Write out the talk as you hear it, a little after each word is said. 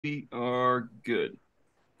We are good.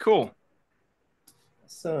 Cool.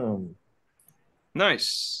 So,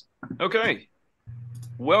 Nice. Okay.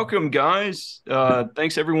 Welcome, guys.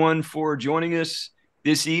 Thanks everyone for joining us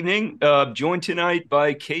this evening. Joined tonight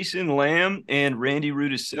by Keshan Lam and Randy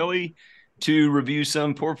Rudicelli to review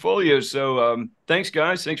some portfolios. So, thanks,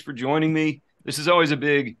 guys. Thanks for joining me. This is always a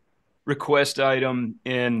big request item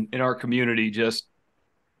in our community. Just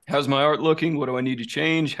how's my art looking? What do I need to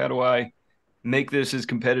change? How do I make this as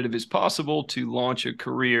competitive as possible to launch a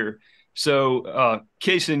career? So,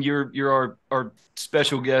 Kason, you're our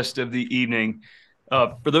special guest of the evening.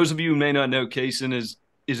 For those of you who may not know, Kason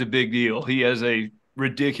is a big deal. He has a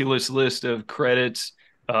ridiculous list of credits.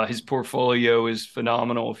 His portfolio is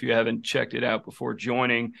phenomenal. If you haven't checked it out before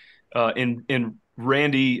joining, and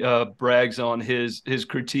Randy brags on his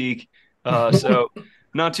critique. So,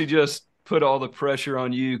 not to just put all the pressure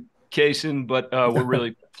on you, Kason, but we're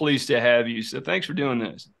really pleased to have you. So thanks for doing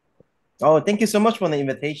this. oh, thank you so much for the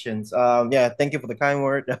invitations. Yeah, thank you for the kind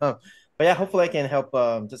word. But yeah, hopefully I can help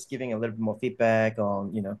just giving a little bit more feedback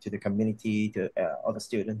on, to the community, to all the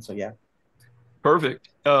students. So yeah. Perfect.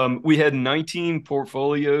 We had 19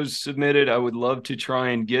 portfolios submitted. I would love to try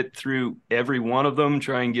and get through every one of them,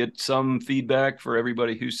 try and get some feedback for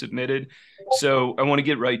everybody who submitted. So I want to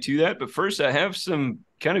get right to that. But first, I have some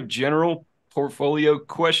kind of general portfolio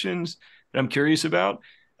questions that I'm curious about.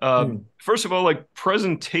 Mm. First of all, like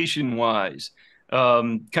presentation wise,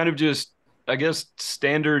 kind of just, I guess,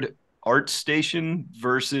 standard art station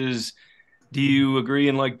versus do you agree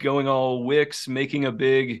in like going all Wix, making a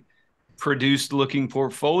big produced looking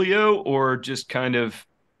portfolio or just kind of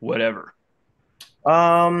whatever?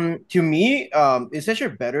 To me, it's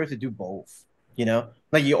actually better to do both.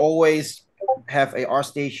 Like you always have a R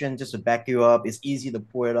station just to back you up. It's easy to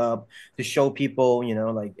pull it up to show people.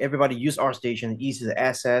 Like everybody use R station, easy to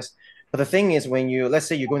access. But the thing is, when let's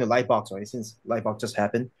say you're going to Lightbox, right? Since Lightbox just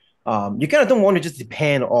happened, you kind of don't want to just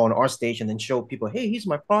depend on R station and show people, hey, here's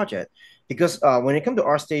my project, because when it comes to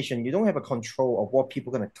R station, you don't have a control of what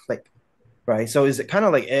people are gonna click, right? So it's kind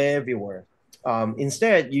of like everywhere.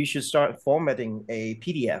 Instead, you should start formatting a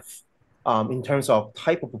PDF in terms of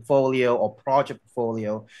type of portfolio or project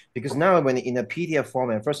portfolio, because now when in a PDF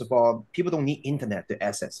format, first of all, people don't need internet to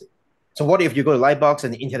access it. So what if you go to Lightbox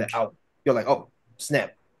and the internet out? You're like, oh,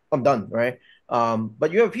 snap, I'm done, right?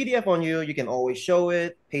 But you have a PDF on you, you can always show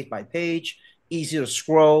it page by page, easy to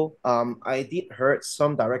scroll. I did heard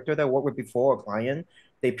some director that worked with before, a client,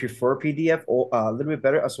 they prefer PDF or a little bit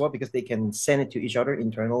better as well because they can send it to each other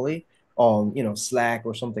internally on Slack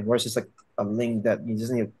or something, where it's just like a link that you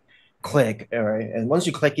just need to click, all right? And once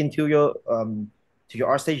you click into your to your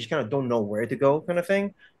art stage, you kind of don't know where to go, kind of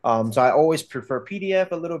thing. So I always prefer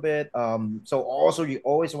PDF a little bit. So also you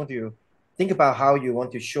always want to think about how you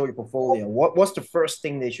want to show your portfolio. What's the first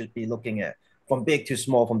thing they should be looking at, from big to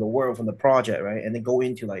small, from the world, from the project, right? And then go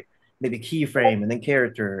into like maybe keyframe and then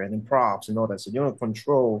character and then props and all that. So you want to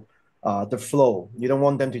control the flow. You don't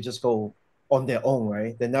want them to just go on their own,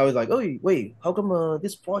 right? Then now it's like, oh wait, how come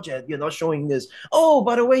this project you're not showing this? Oh,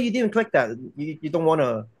 by the way, you didn't click that. You don't want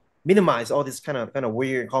to minimize all these kind of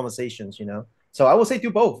weird conversations. So I would say do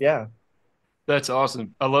both. Yeah. That's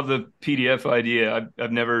awesome. I love the PDF idea.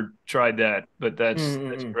 I've never tried that, but that's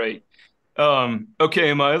Mm-hmm. great.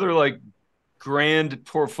 Okay, my other like grand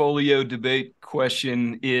portfolio debate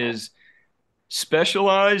question is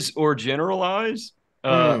specialize or generalize.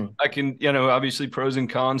 Mm. I can, obviously pros and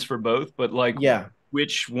cons for both, but like Yeah.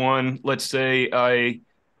 which one, let's say I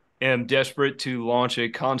am desperate to launch a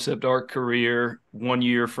concept art career 1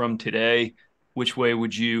 year from today, which way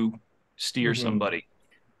would you steer Mm-hmm. somebody?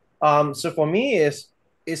 So for me,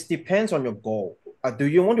 it depends on your goal. Do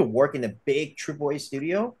you want to work in a big AAA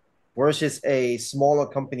studio versus a smaller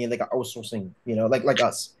company like outsourcing? Like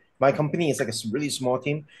us. My company is like a really small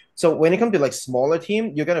team. So when it comes to like smaller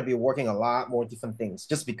team, you're gonna be working a lot more different things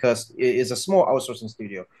just because it is a small outsourcing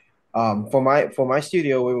studio. For my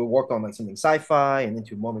studio, we will work on like something sci-fi, and then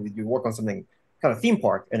to moment you work on something kind of theme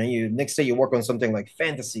park, and then you next day you work on something like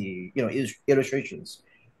fantasy, illustrations.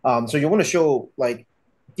 So you want to show like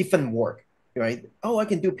different work, right? Oh, I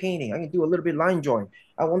can do painting. I can do a little bit line drawing.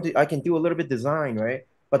 I can do a little bit design, right?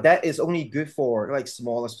 But that is only good for like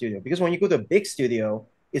smaller studio, because when you go to a big studio,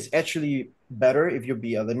 it's actually better if you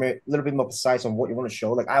be a little bit more precise on what you want to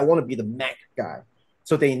show. Like I want to be the Mac guy,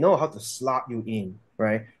 so they know how to slot you in,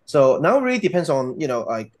 right? So now it really depends on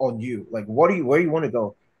like on you, like where you want to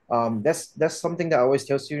go. That's something that I always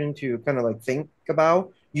tell students to kind of like think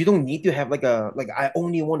about. You don't need to have like I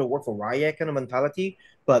only want to work for Riot kind of mentality,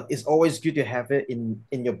 but it's always good to have it in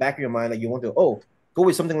your back of your mind, like you want to go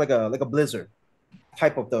with something like a Blizzard.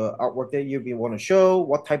 type of the artwork that you want to show,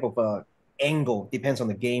 what type of angle depends on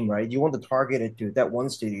the game, right? You want to target it to that one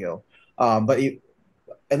studio. But it,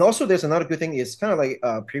 and also there's another good thing is kind of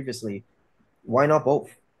like previously, why not both?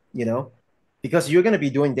 You know, because you're going to be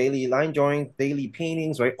doing daily line drawing, daily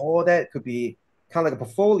paintings, right? All that could be kind of like a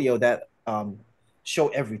portfolio that show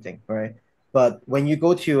everything, right? But when you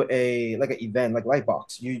go to a like an event like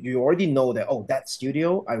Lightbox, you already know that, oh, that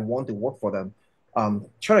studio, I want to work for them.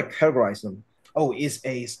 Try to categorize them. Oh, it's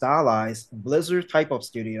a stylized Blizzard type of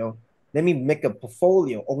studio. Let me make a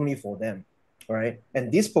portfolio only for them, right?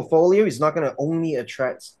 And this portfolio is not going to only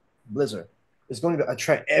attract Blizzard. It's going to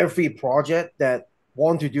attract every project that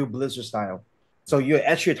want to do Blizzard style. So you're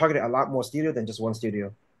actually targeting a lot more studio than just one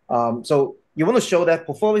studio. So you want to show that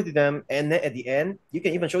portfolio to them, and then at the end, you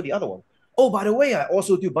can even show the other one. Oh, by the way, I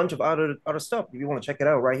also do a bunch of other stuff. If you want to check it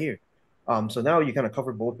out right here. So now you kind of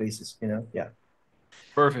cover both bases, you know? Yeah.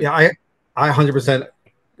 Perfect. Yeah, I 100%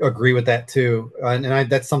 agree with that too, and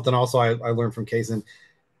that's something also I learned from Kaysen.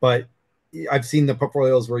 But I've seen the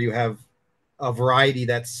portfolios where you have a variety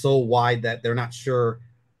that's so wide that they're not sure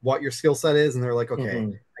what your skill set is, and they're like, okay,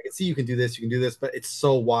 Mm-hmm. I can see you can do this, but it's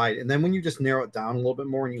so wide. And then when you just narrow it down a little bit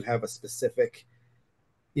more, and you have a specific,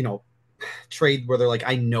 you know, trade where they're like,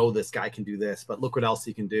 I know this guy can do this, but look what else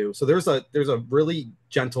he can do. So there's a really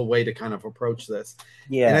gentle way to kind of approach this.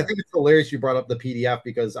 And I Yeah. think it's hilarious you brought up the PDF,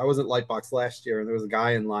 because I was at Lightbox last year and there was a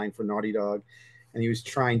guy in line for Naughty Dog, and he was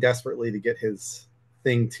trying desperately to get his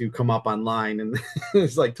thing to come up online, and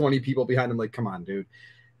there's like 20 people behind him like, come on, dude.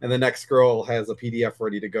 And the next girl has a PDF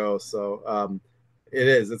ready to go. So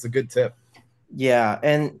it's a good tip. Yeah,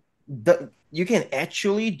 and you can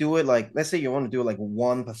actually do it like, let's say you want to do like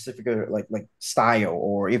one specific like style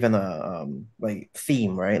or even a like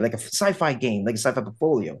theme, right? Like a sci-fi game, like a sci-fi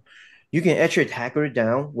portfolio. You can actually tackle it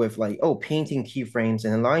down with like, oh, painting keyframes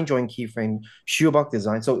and line drawing keyframe, shoebox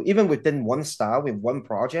design. So even within one style with one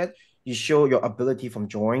project, you show your ability from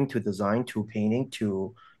drawing to design to painting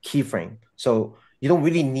to keyframe. So you don't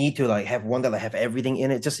really need to like have one that like have everything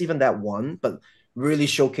in it, just even that one, but really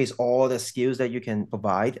showcase all the skills that you can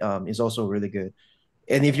provide is also really good.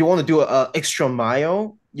 And if you want to do a extra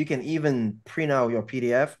mile, you can even print out your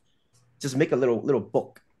PDF, just make a little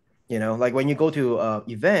book. You know, like when you go to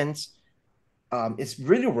events, it's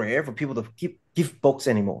really rare for people to give books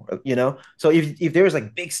anymore. You know, so if there's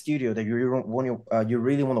like big studio that you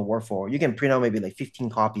really want to work for, you can print out maybe like 15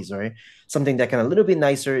 copies, right? Something that kind of a little bit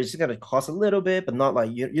nicer. It's just gonna cost a little bit, but not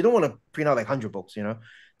like you don't want to print out like 100 books. You know,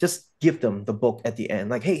 just give them the book at the end.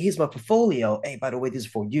 Like, hey, here's my portfolio. Hey, by the way, this is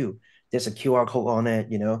for you. There's a QR code on it.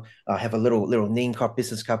 You know, have a little name card,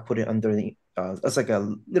 business card, put it under the. It's like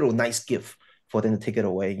a little nice gift for them to take it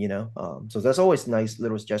away. You know, so that's always nice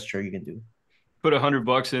little gesture you can do. Put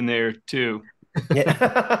 $100 in there too.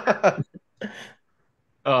 Yeah.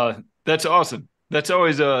 That's awesome. That's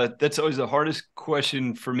always the hardest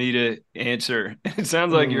question for me to answer. It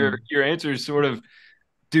sounds like your Mm. your answers sort of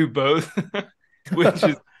do both, which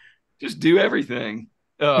is just do everything.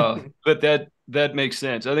 But that makes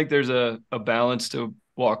sense. I think there's a balance to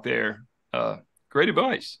walk there. Great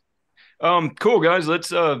advice. Cool guys.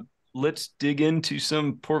 Let's dig into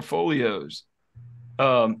some portfolios.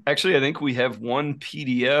 Actually, I think we have one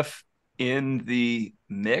PDF in the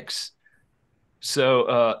mix.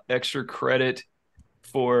 So extra credit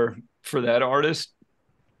for that artist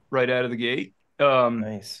right out of the gate.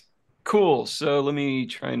 Nice. Cool. So let me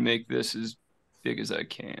try and make this as big as I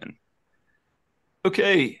can.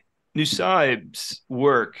 Okay, Nusaib's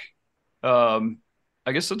work. Um,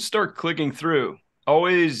 I guess let's start clicking through.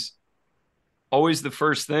 Always, always the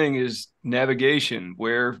first thing is navigation.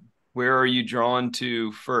 Where are you drawn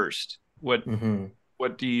to first? Hmm.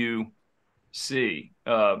 What do you see?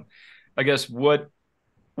 I guess what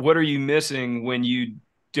are you missing when you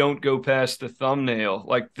don't go past the thumbnail?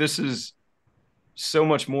 Like this is so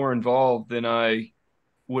much more involved than I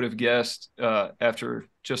would have guessed after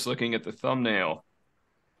just looking at the thumbnail.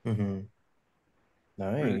 Hmm.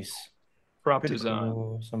 Pretty Nice. prop Pretty design.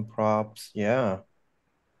 cool. Some props. Yeah.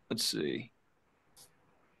 Let's see.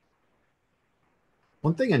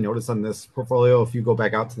 One thing I noticed on this portfolio, if you go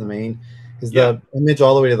back out to the main, is Yeah. the image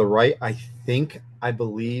all the way to the right. I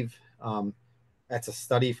believe that's a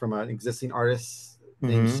study from an existing artist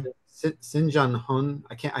named Hmm. Sinjun Hun.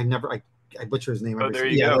 I butcher his name Oh, every. there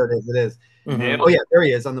you Yeah, go. there it is. It is. Oh Nailed Hmm. yeah, it. there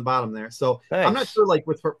he is on the bottom there. So I'm not Nice. sure, like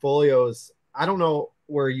with portfolios, I don't know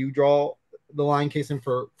where you draw the line, casing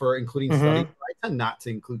for including studies. Hmm. I tend not to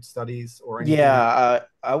include studies or anything like. Yeah,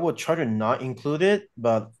 I would try to not include it,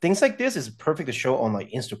 but things like this is perfect to show on like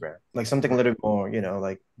Instagram, like something a little bit more, you know,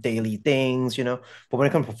 like daily things, you know. But when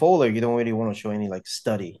it comes to portfolio, you don't really want to show any like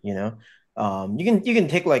study, you know. You can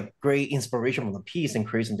take like great inspiration from the piece and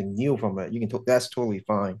create something new from it. That's totally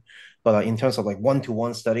fine. But in terms of like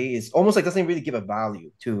one-to-one study, it's almost like doesn't really give a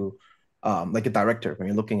value to like a director when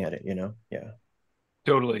you're looking at it, you know? Yeah.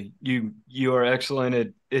 Totally. You are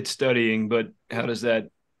excellent at studying, but how does that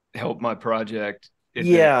help my project advance?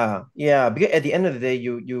 Yeah, yeah. Because at the end of the day,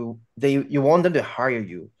 you want them to hire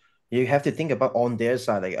you. You have to think about on their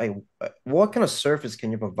side, like, what kind of service can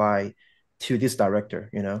you provide to this director?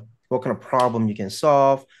 You know, what kind of problem you can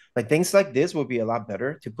solve? Like things like this would be a lot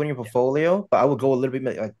better to put in your portfolio. But I would go a little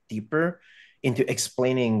bit like deeper into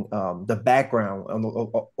explaining the background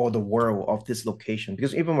or the world of this location.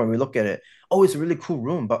 Because even when we look at it, oh, it's a really cool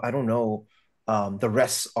room, but I don't know the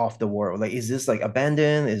rest of the world. Like, is this like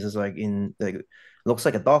abandoned? Is this like in like looks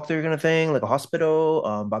like a doctor kind of thing, like a hospital.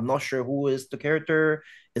 But I'm not sure who is the character.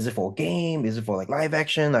 Is it for a game? Is it for like live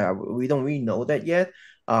action? We don't really know that yet.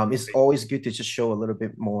 It's always good to just show a little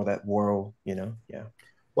bit more of that world, you know? Yeah.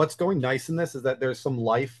 What's going nice in this is that there's some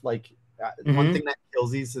life. Like one Mm-hmm. thing that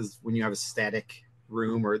kills these is when you have a static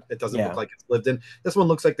room or it doesn't look Yeah. like it's lived in. This one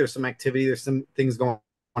looks like there's some activity, there's some things going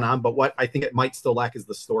on, but what I think it might still lack is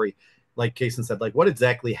the story. Like Kason said, like what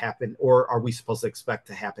exactly happened, or are we supposed to expect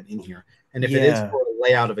to happen in here? And if it is Yeah. for the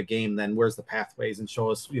layout of a game, then where's the pathways and show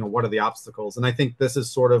us, what are the obstacles? And I think this is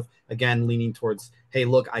sort of again leaning towards, hey,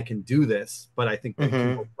 look, I can do this, but I think they can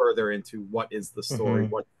Mm-hmm. go further into what is the story,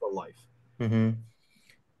 Mm-hmm. what's the life. Mm-hmm.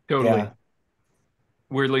 Totally. Yeah.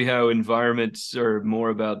 Weirdly, how environments are more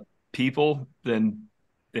about people than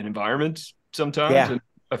environments sometimes. Yeah. And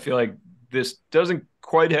I feel like this doesn't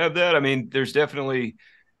quite have that. I mean, there's definitely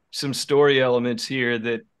some story elements here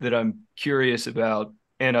that I'm curious about,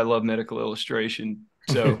 and I love medical illustration,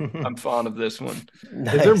 so I'm fond of this one.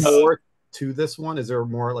 Is there Nice. more to this one? Is there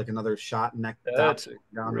more like another shot neck That's a dot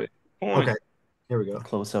down? great point. Okay, here we go.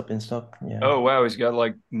 Close up and stuff. Yeah. Oh wow, he's got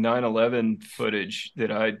like 9/11 footage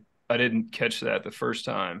that I didn't catch that the first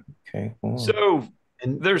time. Okay. Cool. So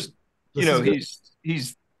And there's this is good.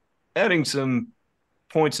 he's adding some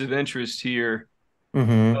points of interest here.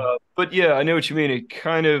 Mm-hmm. But yeah, I know what you mean. It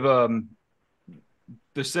kind of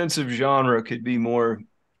the sense of genre could be more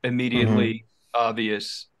Mm-hmm. immediately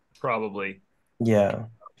obvious, probably. Yeah.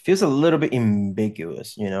 It feels a little bit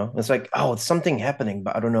ambiguous, you know? It's like, oh, it's something happening,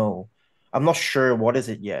 but I don't know. I'm not sure what is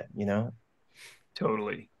it yet, you know?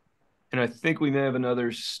 Totally. And I think we may have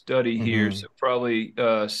another study here, Mm-hmm. so probably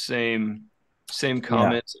same Yeah.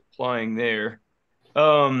 comments applying there.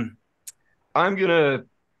 Um, I'm gonna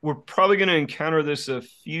we're probably gonna encounter this a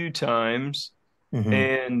few times, Mm-hmm.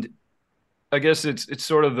 and I guess it's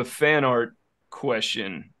sort of the fan art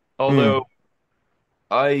question. Although Mm.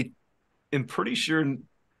 I am pretty sure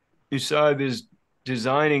Usaib is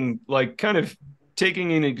designing like kind of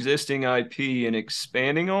taking an existing IP and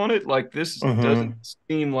expanding on it. Like this doesn't Mm-hmm.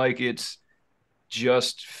 seem like it's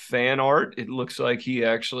just fan art. It looks like he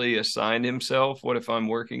actually assigned himself, what if I'm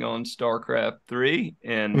working on StarCraft 3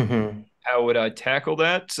 and Mm-hmm. how would I tackle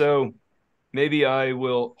that? So maybe I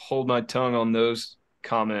will hold my tongue on those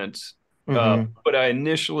comments. Mm-hmm. But I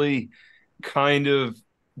initially kind of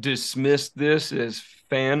dismissed this as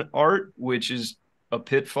fan art, which is a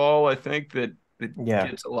pitfall, I think, that Yeah.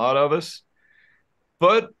 gets a lot of us.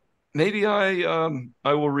 But maybe I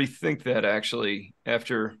will rethink that actually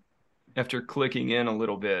after clicking in a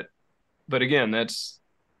little bit. But again,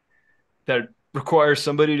 that requires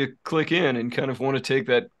somebody to click in and kind of want to take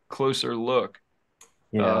that closer look.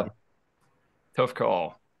 Uh, Yeah. Tough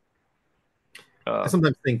call. I Uh,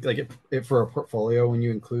 sometimes think like if for a portfolio, when you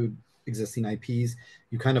include existing IPs,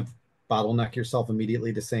 you kind of bottleneck yourself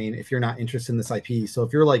immediately to saying if you're not interested in this IP. So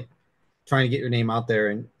if you're like trying to get your name out there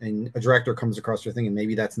and a director comes across your thing and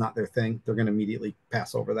maybe that's not their thing, they're going to immediately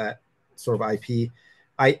pass over that sort of IP.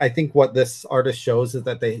 I think what this artist shows is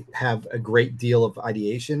that they have a great deal of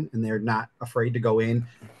ideation and they're not afraid to go in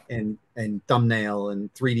and thumbnail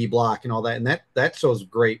and 3D block and all that. And that shows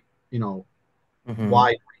great, you know, Mm-hmm.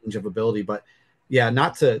 wide range of ability. But yeah,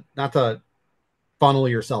 not to funnel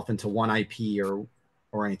yourself into one IP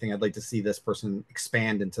or anything. I'd like to see this person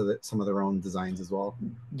expand into some of their own designs as well.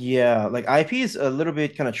 Yeah, like IP is a little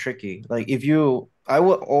bit kind of tricky. Like I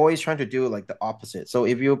would always try to do like the opposite. So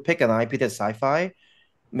if you pick an IP that's sci-fi,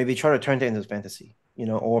 maybe try to turn it into fantasy, you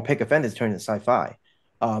know, or pick a fantasy turn into sci-fi.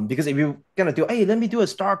 Because if you're gonna do, hey, let me do a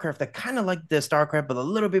StarCraft that kind of like the StarCraft, but a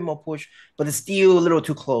little bit more push, but it's still a little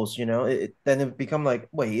too close, you know, then it become like,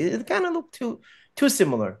 wait, it kind of look too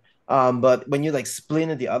similar. But when you like split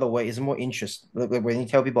it the other way, it's more interest. Like when you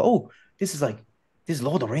tell people, oh, this is like this is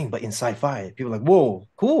Lord of the Ring, but in sci-fi, people are like, whoa,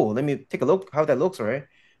 cool. Let me take a look how that looks, right?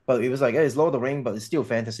 But it was like, hey, it's Lord of the Ring, but it's still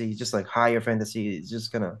fantasy, it's just like higher fantasy. It's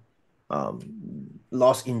just gonna um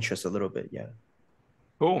lost interest a little bit. Yeah.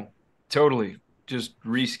 Cool. Totally. Just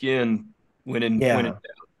reskin when in Yeah.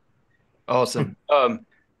 awesome.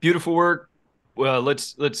 Beautiful work. Well,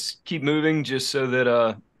 let's keep moving just so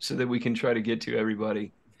that we can try to get to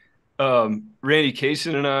everybody. Randy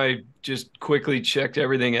Kaysen and I just quickly checked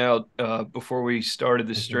everything out before we started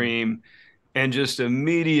the Mhm. stream, and just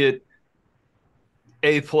immediate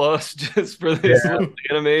A plus just for this Yeah, little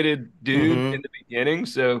animated dude in Hmm. the beginning.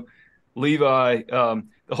 So Levi, the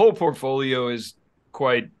whole portfolio is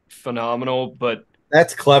quite phenomenal, but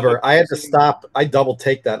that's clever. I had to focusing, stop. I double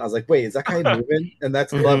take that. I was like, wait, is that guy moving? And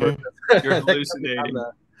that's clever. Hmm. you're That got me on hallucinating.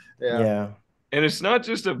 that. Yeah. Yeah. And it's not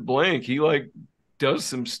just a blank. He like does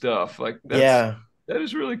some stuff. Like Yeah. that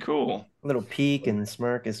is really cool. Little peek and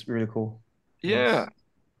smirk is really cool. Yeah.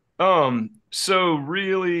 Nice. So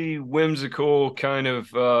really whimsical kind of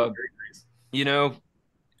Very nice. you know,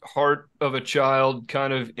 heart of a child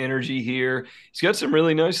kind of energy here. He's got some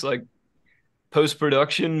really nice like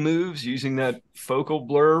post-production moves using that focal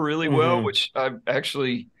blur really well, Hmm. which I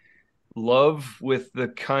actually love with the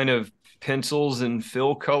kind of pencils and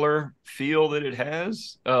fill color feel that it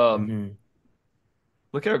has. Hmm.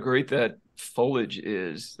 Look how great that foliage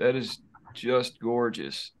is. That is just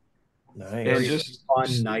gorgeous. And Very Nice. just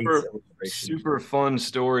fun, nice super, illustration. super fun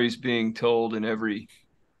stories being told in every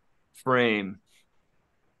frame,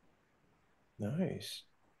 Nice.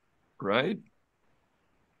 right?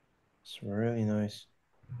 It's really nice.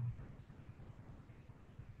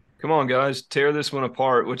 Come on, guys, tear this one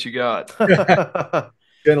apart. What you got?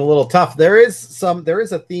 Been a little tough. There is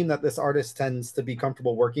a theme that this artist tends to be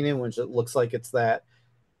comfortable working in, which it looks like it's that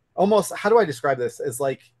almost, how do I describe this? It's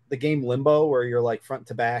like the game Limbo, where you're like front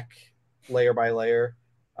to back, layer by layer.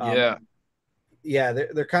 Um, Yeah. yeah,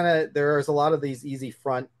 they're kind of, there's a lot of these easy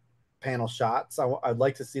front panel shots. I'd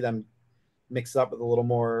like to see them mix up with a little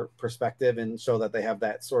more perspective and show that they have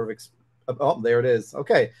that sort of oh, there it is.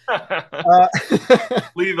 Okay. uh, I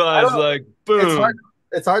Levi's don't know. like, It's hard. boom.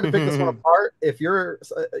 It's hard to pick this one apart. If you're,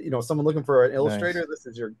 someone looking for an Nice. illustrator, this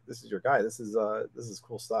is your guy. This is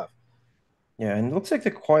cool stuff. Yeah, and it looks like they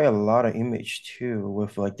quite a lot of image too,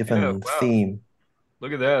 with like Yeah, different wow. theme.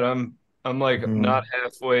 Look at that. I'm like not Hmm.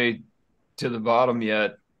 halfway to the bottom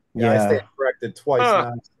yet. Yeah, I stand Yeah. corrected twice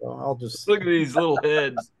Huh. now, so I'll just. Look at these little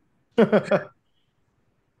heads.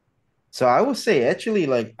 So I would say actually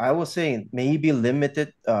like I would say maybe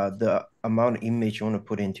limited the amount of image you want to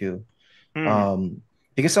put into. Hmm. Um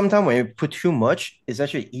because sometimes when you put too much, it's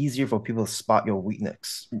actually easier for people to spot your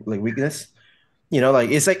weakness. Like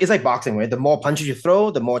it's like boxing, right? The more punches you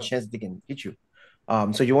throw, the more chance they can hit you.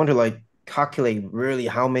 So you want to like calculate really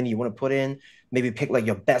how many you want to put in, maybe pick like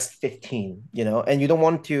your best 15, and you don't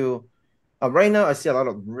want to right now I see a lot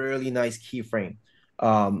of really nice keyframe.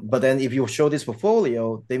 But then if you show this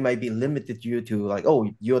portfolio, they might be limited you to like, oh,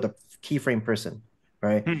 you're the keyframe person,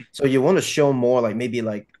 right? Hmm. So you want to show more like maybe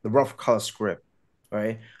like the rough color script,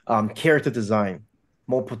 right? Character design,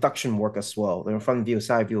 more production work as well. The front view,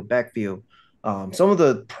 side view, back view. Some of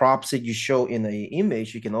the props that you show in a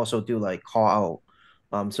image, you can also do like call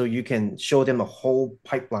out. So you can show them the whole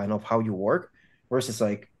pipeline of how you work versus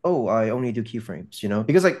like, oh, I only do keyframes,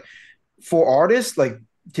 because like for artists like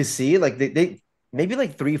to see like they maybe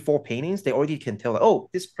like 3 4 paintings they already can tell like, oh,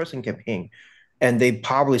 this person can paint, and they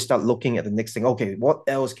probably start looking at the next thing. Okay, what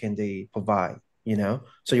else can they provide,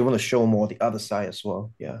 so you want to show more the other side as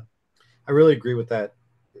well. Yeah. I really agree with that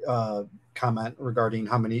uh, comment regarding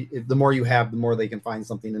how many. The more you have, the more they can find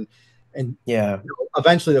something, and Yeah.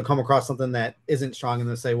 eventually they'll come across something that isn't strong, and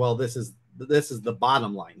they'll say, well, this is the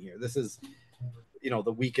bottom line here. This is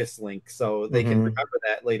the weakest link, so they can Mm-hmm. remember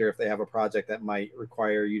that later if they have a project that might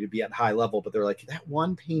require you to be at high level, but they're like, that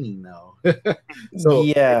one painting though. So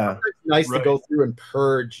it's Yeah. nice to Right. go through and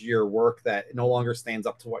purge your work that no longer stands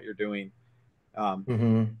up to what you're doing.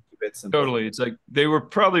 Mm-hmm. Keep it simple. Totally. It's like they were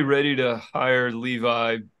probably ready to hire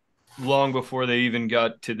Levi long before they even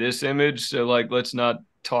got to this image. So like, let's not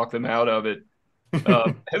talk them out of it.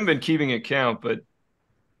 I haven't been keeping account, but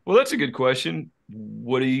well, that's a good question.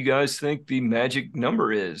 What do you guys think the magic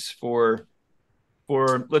number is for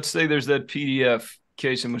let's say there's that PDF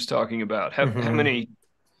Kason was talking about. How Mm-hmm. many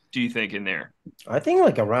do you think in there? I think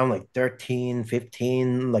like around like 13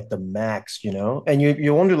 15, like the max, and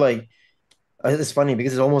you wonder like, it's funny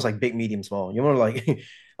because it's almost like big, medium, small. You want to like,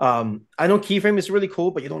 I know keyframe is really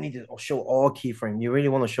cool, but you don't need to show all keyframe. You really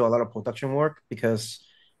want to show a lot of production work because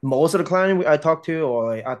most of the client I talk to or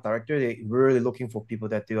like art director, they really looking for people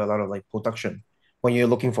that do a lot of like production when you're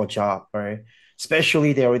looking for a job, right?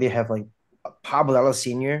 Especially they already have like a popular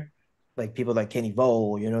senior, like people like Kenny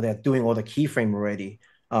Vo, they're doing all the keyframe already.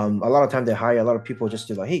 A lot of time they hire a lot of people just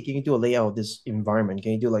to like, hey, can you do a layout of this environment?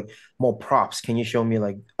 Can you do like more props? Can you show me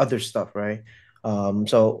like other stuff, right?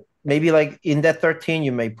 So maybe like in that 13,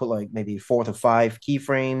 you may put like maybe 4 to 5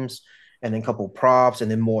 keyframes and then a couple props and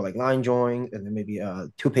then more like line drawing and then maybe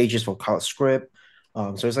 2 pages for color script.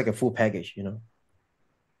 So it's like a full package, you know.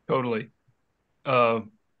 Totally. Uh,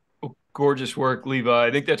 Gorgeous work, Levi.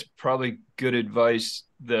 I think that's probably good advice,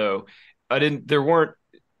 though. There weren't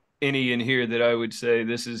any in here that I would say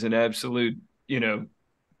this is an absolute,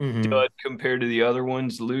 Mm-hmm. dud compared to the other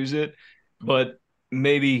ones, lose it. But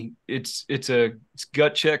maybe it's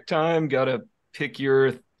gut check time. Got to pick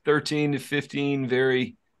your 13 to 15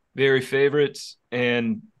 very very favorites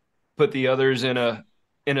and put the others in a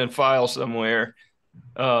file somewhere.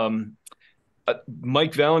 Um,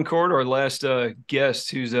 Mike Valancourt, our last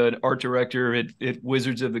guest, who's an art director at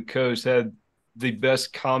Wizards of the Coast, had the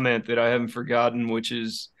best comment that I haven't forgotten, which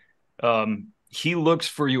is he looks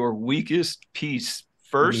for your weakest piece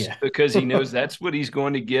first Yeah. because he knows that's what he's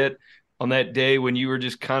going to get on that day when you were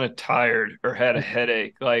just kind of tired or had a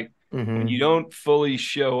headache. Like when you Mm-hmm. don't fully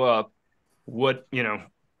show up, what,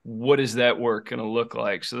 what is that work going to look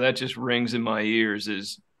like? So that just rings in my ears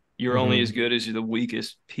is you're only as Mm-hmm. good as the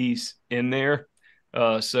weakest piece in there.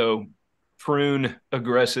 So prune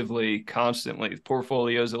aggressively, constantly. The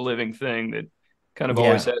portfolio is a living thing that kind of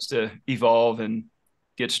always Yeah. has to evolve and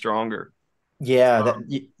get stronger. Yeah,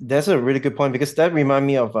 that's a really good point because that remind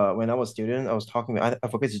me of when I was a student, I was talking with I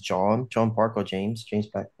forget it's John Park or James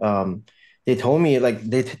Beck. They told me like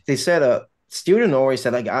they said a student always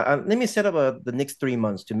said like let me set up the next 3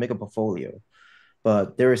 months to make a portfolio.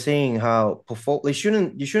 But they were saying how portfolio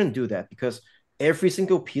you shouldn't do that because every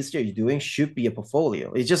single piece that you're doing should be a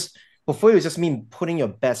portfolio. It's just portfolio just mean putting your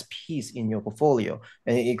best piece in your portfolio,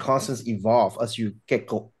 and it constantly evolve as you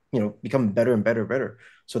become better and better and better.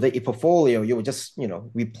 So that a portfolio you will just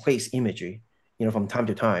replace imagery, from time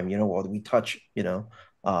to time, or retouch,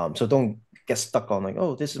 So don't get stuck on like,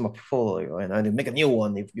 oh, this is my portfolio, and I need to make a new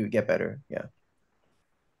one if you get better. Yeah,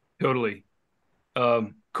 Totally.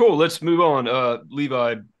 Cool. Let's move on.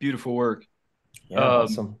 Levi, beautiful work. yeah, Um,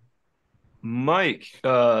 awesome.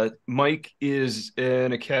 Mike is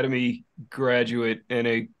an Academy graduate and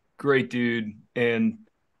a great dude and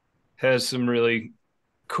has some really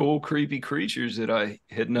cool, creepy creatures that I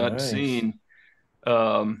had not Nice. seen.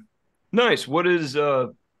 Um, nice. What is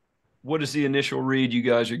the initial read you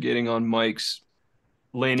guys are getting on Mike's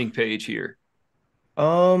landing page here?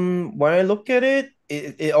 When I look at it,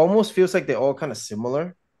 it almost feels like they're all kind of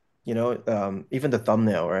similar, even the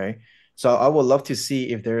thumbnail, right? So I would love to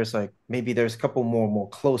see if there's like maybe there's a couple more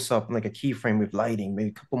close up, like a keyframe with lighting, maybe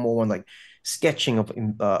a couple more one like sketching of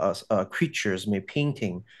creatures, maybe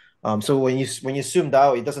painting. So when you zoomed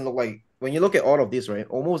out, it doesn't look like when you look at all of these, right?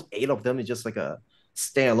 Almost 8 of them is just like a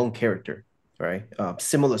standalone character, right?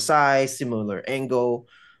 Similar size, similar angle.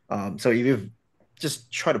 So if you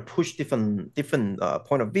just try to push different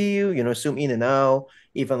point of view, zoom in and out,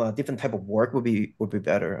 even a different type of work would be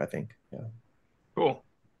better, I think. Yeah. Cool.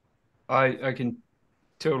 I can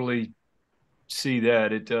totally see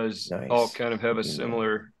that. It does all Nice. kind of have a Looking there.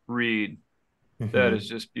 similar read. That is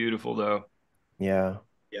Hmm. just beautiful, though. Yeah.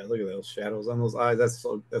 Yeah, look at those shadows on those eyes.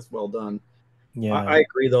 That's well done. I Yeah.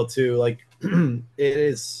 agree though too. Like it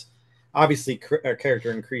is obviously a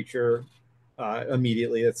character and creature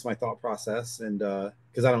immediately. That's my thought process, and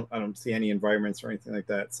because I don't see any environments or anything like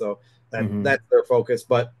that, so Hmm. that's their focus.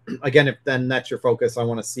 But again, if then that's your focus, I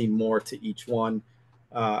want to see more to each one.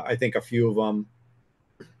 I think a few of them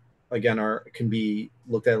again are can be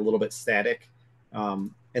looked at a little bit static.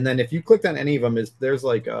 And then if you clicked on any of them, is there's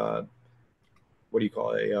like what do you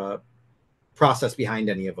call it, a process behind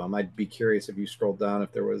any of them? I'd be curious if you scrolled down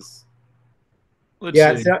if there was. Let's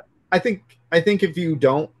Yeah, see. I think if you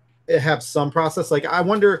don't have some process, like I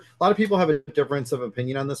wonder, a lot of people have a difference of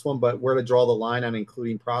opinion on this one, but where to draw the line on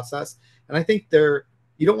including process. And I think you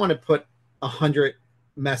don't want to put 100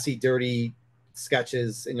 messy, dirty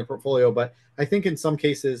sketches in your portfolio, but I think in some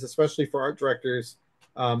cases, especially for art directors,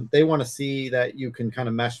 they want to see that you can kind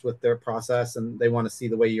of mesh with their process, and they want to see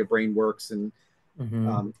the way your brain works. And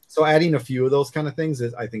Hmm. so adding a few of those kind of things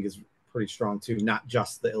I think is pretty strong too, not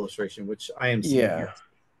just the illustration, which I am seeing here. Yeah.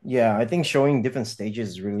 Yeah, I think showing different stages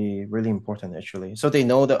is really, really important actually. So they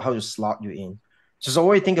know that how to slot you in. Just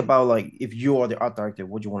always think about like if you are the art director,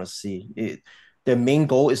 what you want to see. The main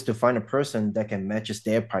goal is to find a person that can matches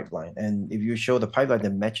their pipeline. And if you show the pipeline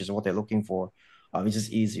that matches what they're looking for, it's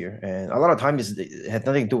just easier. And a lot of times it had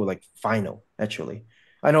nothing to do with like final, actually.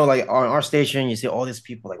 I know like on our station, you see all these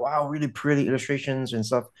people like, wow, really pretty illustrations and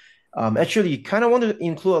stuff. Actually, you kind of want to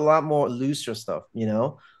include a lot more looser stuff,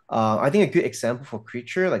 I think a good example for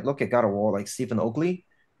creature, like look at God of War, like Stephen Oakley,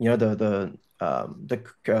 the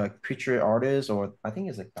creature artist, or I think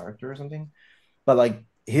he's a director or something. But like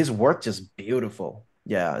his work just beautiful.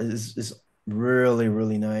 Yeah, it's really,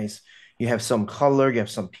 really nice. You have some color, you have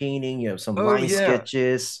some painting, you have some Oh line yeah,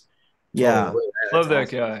 sketches. Oh, Yeah. that's love that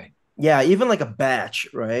awesome. guy. Yeah, even like a batch,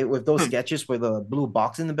 right? With those Hmm. sketches with a blue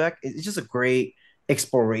box in the back, it's just a great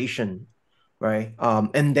exploration, right?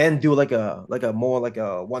 And then do like a more like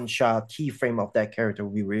a one shot keyframe of that character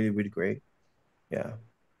would be really, really great. Yeah.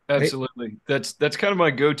 Hey, Absolutely. That's kind of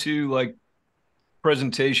my go-to like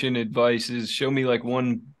presentation advice is show me like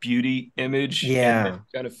one beauty image and then Yeah.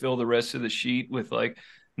 kind of fill the rest of the sheet with like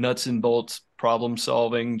nuts and bolts problem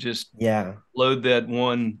solving. Just Yeah. load that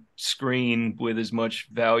one screen with as much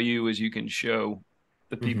value as you can show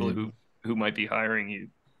the people Hmm. who might be hiring you.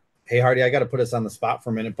 hey, Hardy, I got to put us on the spot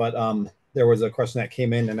for a minute, but there was a question that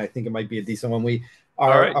came in, and I think it might be a decent one. We, All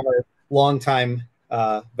our right. our longtime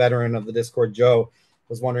veteran of the Discord, Joe,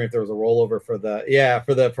 was wondering if there was a rollover for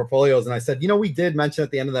the portfolios, and I said, we did mention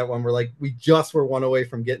at the end of that one, we're like, we just were one away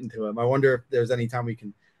from getting to him. I wonder if there's any time we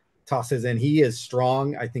can toss his in. He is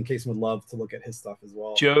strong. I think Casey would love to look at his stuff as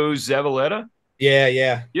well. Joe Zavaleta. Yeah,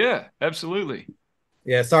 yeah. Yeah, absolutely.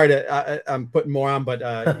 Yeah, sorry to I'm putting more on, but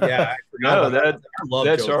yeah, I forgot No, about that. I love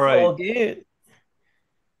that's Joe's all It's stuff. right. all good.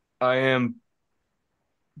 I am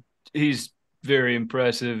he's very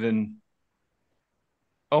impressive and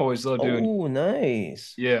always love doing. Oh,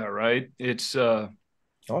 nice. Yeah, right. It's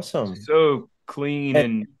Awesome. so clean And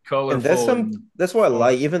and and colorful and that's what I fun.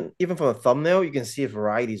 like. Even from a thumbnail, you can see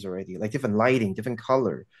varieties already, like different lighting, different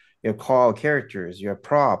color. Your call characters, your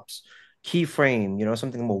props, keyframe,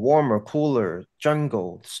 something more warmer, cooler,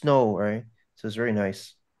 jungle, snow, right? So it's very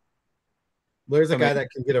nice. There's a I guy mean, that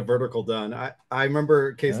can get a vertical done. I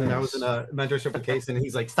remember Kason. I was in Nice. a mentorship with Kason, and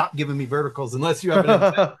he's like, "Stop giving me verticals unless you have an I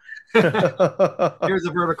intent." Here's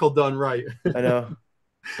a vertical done right. know.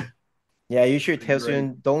 Yeah, you should tell great.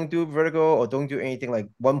 soon, don't do vertical or don't do anything like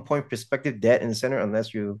 1 point perspective dead in the center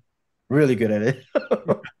unless you're really good at it.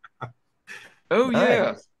 Oh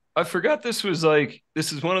yeah. Nice. I forgot this is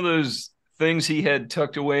one of those things he had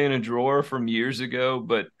tucked away in a drawer from years ago,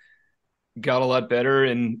 but got a lot better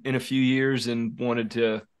in a few years and wanted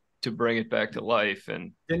to bring it back to life.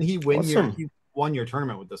 And Didn't he win your? Awesome. He won your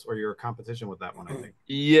tournament with this, or your competition with that one, I think.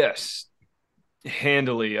 yes,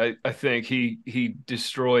 handily, I think he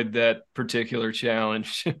destroyed that particular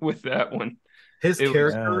challenge with that one. His It was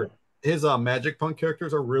Yeah. character, his Magic Punk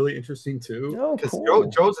characters are really interesting too. Oh, Because cool.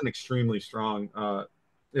 Joe's an extremely strong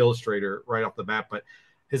illustrator right off the bat, but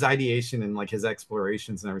his ideation and like his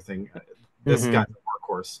explorations and everything, this guy's Hmm.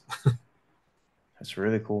 a workhorse. That's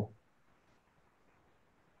really cool.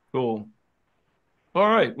 cool. All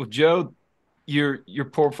right. Well, Joe, your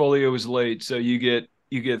portfolio is late, so you get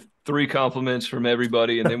three compliments from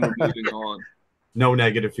everybody, and then we're moving on. No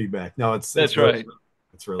negative feedback. No, it's That's really right.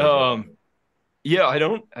 it's really good. Um, yeah, I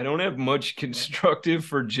don't have much constructive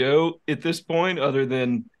for Joe at this point, other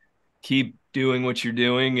than keep doing what you're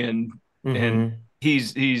doing, and Hmm.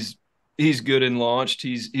 he's good and launched.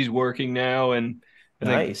 He's working now, and I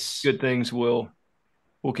think Nice. good things will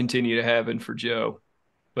continue to happen for Joe.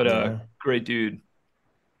 But Yeah. great dude.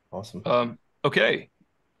 Awesome. Okay,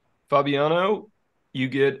 Fabiano, you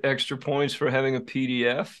get extra points for having a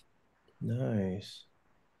PDF. Nice.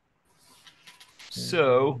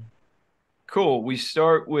 So cool. We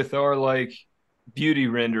start with our like beauty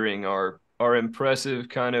rendering, our impressive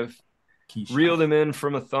kind of reel Keyshawn. them in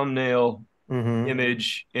from a thumbnail Hmm.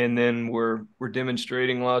 image, and then we're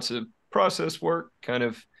demonstrating lots of process work, kind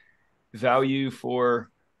of value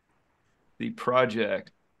for the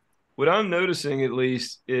project. What I'm noticing at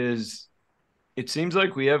least is it seems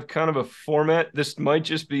like we have kind of a format. This might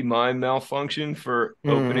just be my malfunction for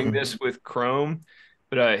opening Hmm. this with Chrome,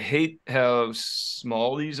 but I hate how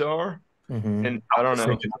small these are. Hmm. And I I don't was know.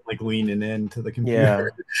 thinking of like leaning into the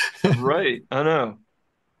computer. Yeah. Right. I know.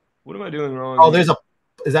 What am I doing wrong Oh, here? there's a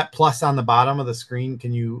is that plus on the bottom of the screen?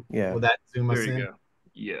 Can you Yeah. would that zoom There us you in? go. There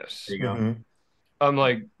Yes. you go. Hmm. I'm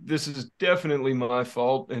like, this is definitely my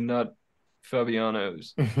fault and not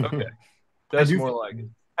Fabiano's. Okay. I That's do more like it.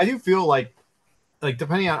 I do feel like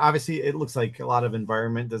depending on obviously it looks like a lot of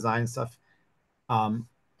environment design stuff. Um,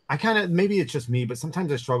 I kind of maybe it's just me, but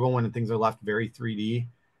sometimes I struggle when things are left very 3D.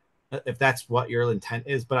 If that's what your intent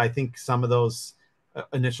is, but I think some of those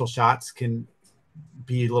initial shots can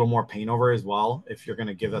be a little more paint over as well if you're going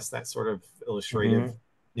to give us that sort of illustrative Hmm.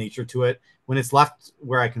 nature to it. When it's left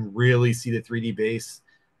where I can really see the 3D base,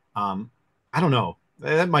 um, I don't know.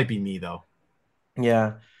 That might be me though.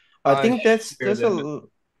 Yeah. I I think that's share that's a that.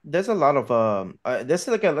 there's a lot of there's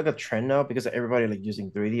like a trend now because everybody like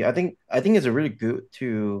using 3D. I think it's a really good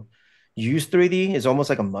to use 3D. It's almost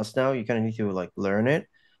like a must now. You kind of need to like learn it.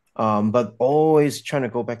 But always trying to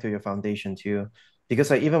go back to your foundation too. Because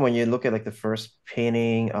like even when you look at like the first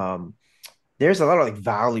painting, there's a lot of like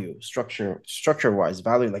value structure wise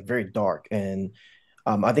value like very dark, and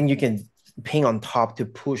I think you can paint on top to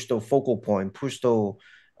push the focal point, push the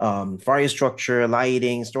fire structure,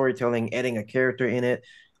 lighting, storytelling, adding a character in it.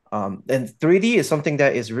 And 3D is something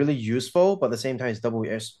that is really useful, but at the same time, it's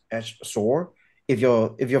double-edged sword. If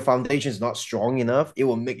your foundation is not strong enough, it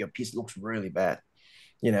will make your piece look really bad.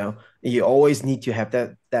 You always need to have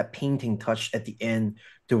that painting touch at the end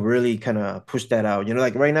to really kind of push that out.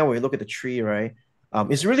 Like right now when we look at the tree, right?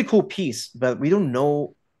 It's a really cool piece, but we don't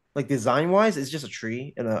know, like, design wise, it's just a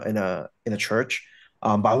tree in a church.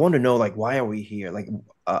 But I want to know, like, why are we here? Like,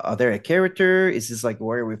 are there a character? Is this like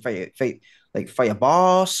where we fight a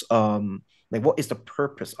boss? Like, what is the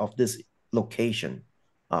purpose of this location?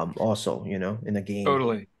 Also, in the game.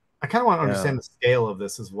 Totally. I kind of want to Yeah. understand the scale of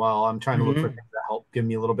this as well. I'm trying to look for Hmm. things that help give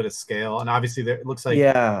me a little bit of scale. And obviously, there, it looks like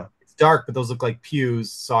Yeah. it's dark, but those look like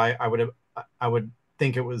pews. So I would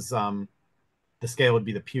think it was the scale would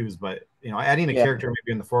be the pews. But adding a Yeah. character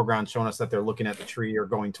maybe in the foreground, showing us that they're looking at the tree or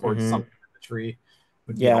going towards Hmm. something in the tree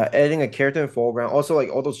would be Yeah, helpful. adding a character in the foreground, also like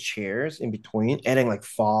all those chairs in between, adding like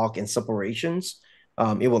fog and separations,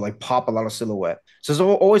 it will like pop a lot of silhouette. So it's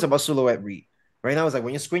always about silhouette read. Right now, it's like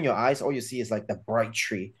when you squint your eyes, all you see is like the bright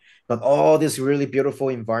tree, but all this really beautiful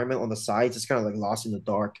environment on the sides is kind of like lost in the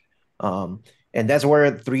dark. Um, and that's where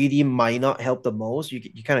 3D might not help the most.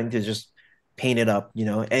 You kind of need to just paint it up,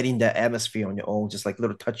 adding that atmosphere on your own, just like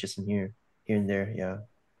little touches in here and there. Yeah.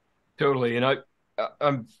 Totally. And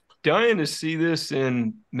I'm dying to see this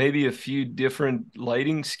in maybe a few different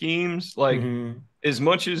lighting schemes. Like Hmm. as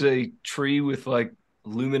much as a tree with like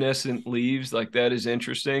luminescent leaves, like that is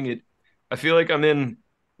interesting. I feel like I'm in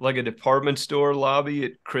like a department store lobby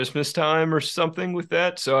at Christmas time or something with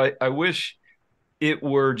that. So I wish it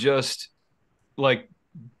were just like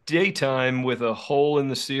daytime with a hole in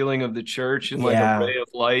the ceiling of the church and like a Yeah. ray of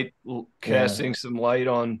light Yeah. casting some light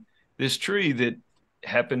on this tree that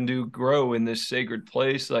happened to grow in this sacred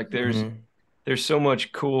place. Like Hmm. there's so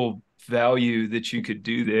much cool value that you could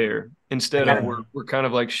do there. I Instead of got Yeah. we're kind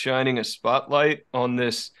of like shining a spotlight on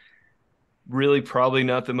this really probably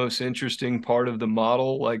not the most interesting part of the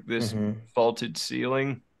model, like this Hmm. vaulted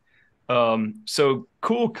ceiling. So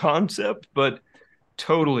cool concept, but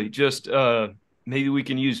totally just maybe we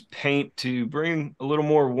can use paint to bring a little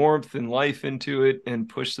more warmth and life into it and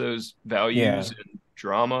push those values Yeah. and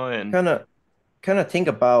drama and Kind of think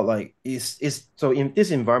about, like, is so in this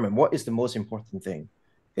environment, what is the most important thing?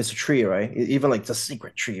 It's a tree, right? Even like the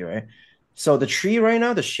secret tree, right? So the tree right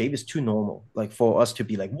now, the shape is too normal, like for us to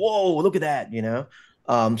be like, whoa, look at that.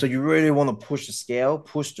 So you really want to push the scale,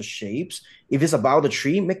 push the shapes. If it's about the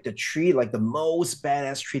tree, make the tree like the most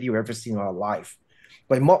badass tree you've ever seen in our life.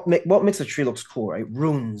 Like what makes a tree looks cool, right?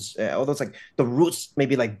 Runes, all those, like the roots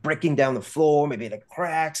maybe like breaking down the floor, maybe like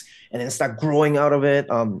cracks, and then start growing out of it.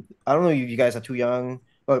 I don't know if you guys are too young,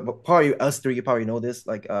 but probably us three, you probably know this,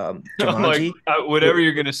 like I'm like Jumanji. whatever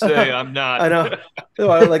you're gonna say, I'm not. I know.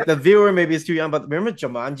 Well, like the viewer maybe is too young, but remember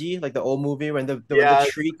Jumanji, like the old movie when the yeah.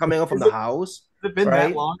 tree coming up from Is the it, house, has it been that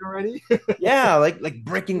right? long already? Yeah, like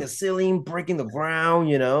breaking the ceiling, breaking the ground,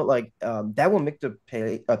 like that will make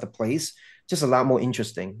the place just a lot more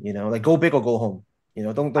interesting, like go big or go home.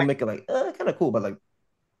 Don't I make it like kind of cool, but like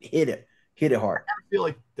hit it, hit it hard. feel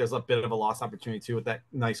like there's a bit of a lost opportunity too with that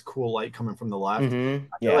nice cool light coming from the left. I feel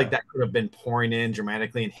like Yeah, that could have been pouring in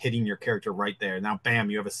dramatically and hitting your character right there. Now, bam,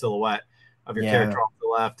 you have a silhouette of your character yeah. off to the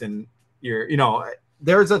left, and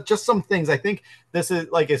there's just some things. I think this is,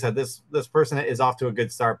 like I said, this person is off to a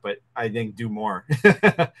good start, but I think do more,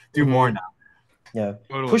 do more Hmm. now. Yeah.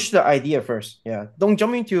 Totally. Push the idea first. Yeah. Don't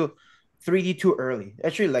jump into 3D too early.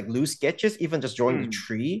 Actually, like loose sketches, even just drawing the Hmm.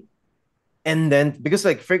 tree. And then because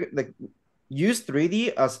like figure like use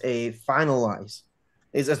 3D as a finalize.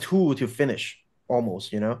 It's a tool to finish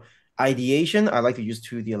almost. Ideation, I like to use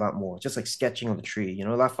 2D a lot more. Just like sketching on the tree,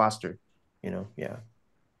 a lot faster. Yeah.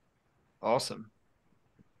 Awesome.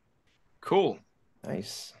 Cool.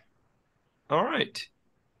 Nice. All right.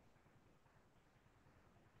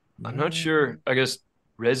 I'm not Mm-hmm. sure. I guess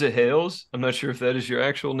Reza Hales. I'm not sure if that is your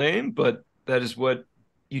actual name, but that is what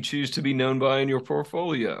you choose to be known by in your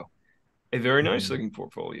portfolio. A very nice Mm-hmm. looking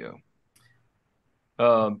portfolio.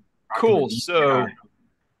 Rocking the Cool. deviant art.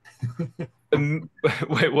 So,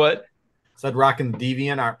 wait, what? Said rocking the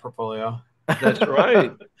deviant art portfolio. That's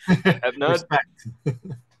right. Have not. Respect.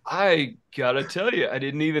 I gotta tell you, I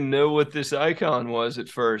didn't even know what this icon was at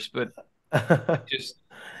first, but I just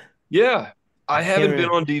yeah, I can't haven't been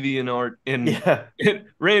remember. on DeviantArt in. Yeah.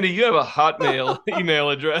 Randy, you have a Hotmail email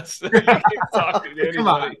address, so you can talk to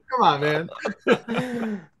anybody. Come on, man.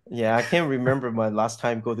 Yeah, I can't remember my last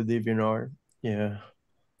time go to DeviantArt. Yeah,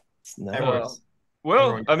 it's Everyone, Uh, nice. well,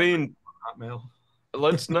 everyone I gets mean, Hotmail.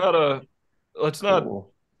 let's not let's not.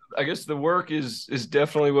 Cool. I guess the work is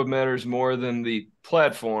definitely what matters more than the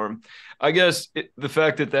platform. I guess the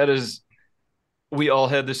fact that that is we all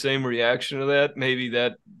had the same reaction to that. Maybe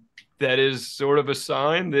that is sort of a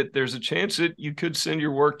sign that there's a chance that you could send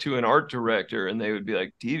your work to an art director and they would be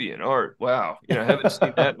like, deviant art, wow, I haven't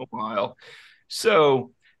seen that in a while.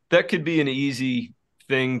 So that could be an easy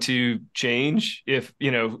thing to change if,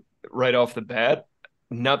 right off the bat.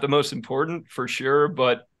 Not the most important for sure,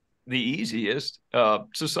 but the easiest. So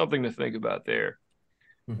something to think about there.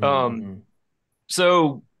 Um, Hmm.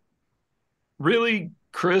 so really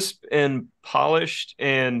crisp and polished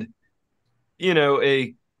and,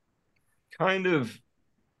 a kind of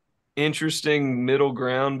interesting middle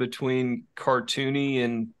ground between cartoony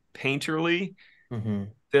and painterly Hmm.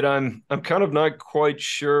 that I'm kind of not quite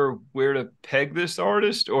sure where to peg this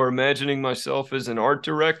artist or imagining myself as an art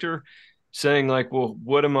director saying like, well,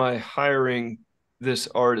 what am I hiring this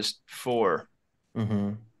artist for?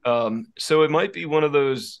 Hmm. So it might be one of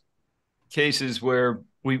those cases where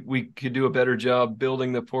we could do a better job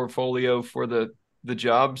building the portfolio for the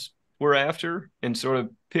jobs we're after and sort of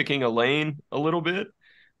picking a lane a little bit.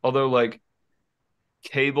 Although like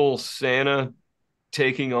Cable Santa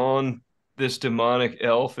taking on this demonic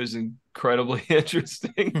elf is incredibly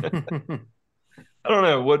interesting. I don't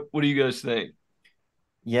know. What do you guys think?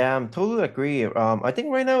 Yeah, I'm totally agree. I think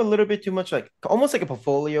right now a little bit too much like almost like a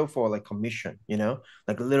portfolio for like commission,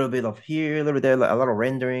 like a little bit of here, a little bit there, like a lot of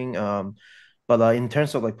rendering. But in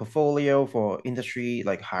terms of like portfolio for industry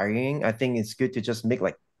like hiring, I think it's good to just make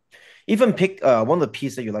like even pick one of the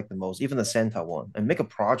pieces that you like the most, even the Santa one, and make a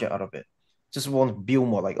project out of it. Just want to build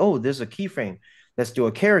more like, oh, there's a keyframe. Let's do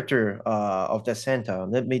a character of that Santa.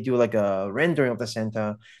 Let me do like a rendering of the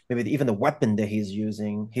Santa, maybe even the weapon that he's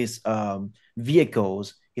using, his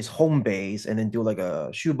vehicles, his home base, and then do like a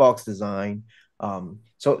shoebox design.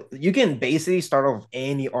 So you can basically start off with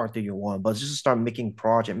any art that you want, but just start making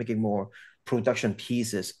project, making more production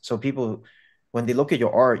pieces. So people when they look at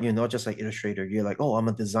your art, you're not just like illustrator. You're like, oh, I'm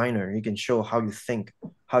a designer. You can show how you think,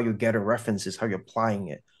 how you gather references, how you're applying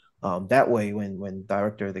it. That way, when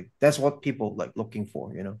director, that's what people like looking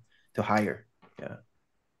for, to hire. Yeah.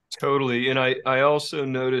 Totally. And I also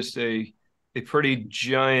noticed a pretty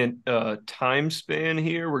giant time span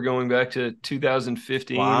here. We're going back to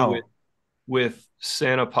 2015 Wow. with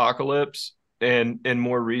Santa Apocalypse and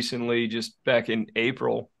more recently just back in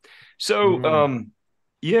April. So Mm,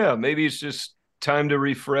 yeah, maybe it's just time to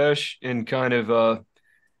refresh and kind of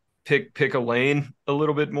pick a lane a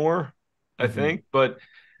little bit more, I mm-hmm, think. But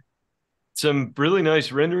some really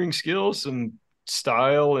nice rendering skills, some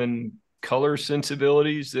style and color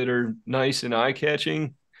sensibilities that are nice and eye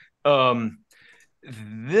catching. Um,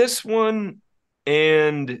 this one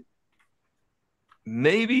and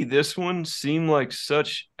maybe this one seem like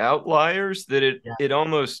such outliers that it Yeah, it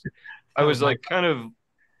almost I that was was my like kind of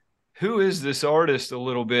who is this artist a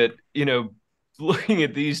little bit, looking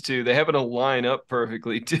at these two, they happen to line up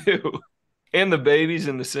perfectly too. And the baby's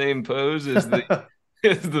in the same pose as the mm-hmm.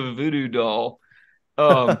 as the voodoo doll.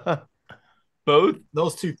 Um, both.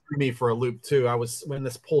 those two threw me for a loop too. I was when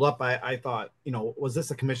this pulled up, I thought, was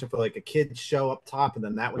this a commission for like a kid show up top, and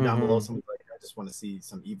then that one down below, somebody's like, I just want to see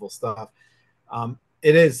some evil stuff.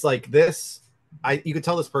 It is like this. You could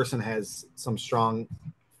tell this person has some strong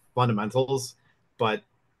fundamentals, but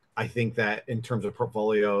I think that in terms of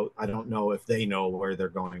portfolio, I don't know if they know where they're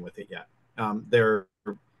going with it yet. They're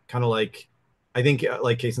kind of like, I think,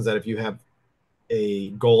 like Kason said, if you have a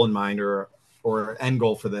goal in mind or end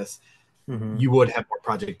goal for this, Mm-hmm. you would have more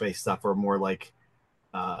project based stuff or more like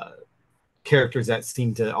uh, characters that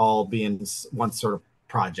seem to all be in one sort of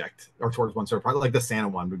project or towards one sort of project. Like the Santa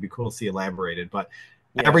one would be cool to see elaborated, but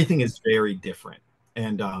Yeah. everything is very different.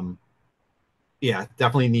 And yeah,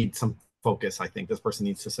 definitely need some focus. I think this person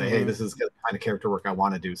needs to say, hey, Mm-hmm. this is the kind of character work I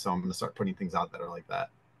want to do. So I'm going to start putting things out that are like that.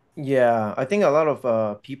 Yeah. I think a lot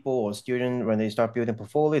of people or students when they start building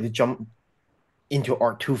portfolio, they jump into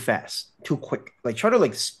art too fast, too quick. Like try to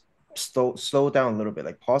like slow down a little bit,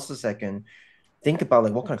 like pause a second, think about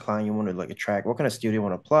like what kind of client you want to like attract, what kind of studio you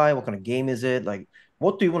want to apply, what kind of game is it, like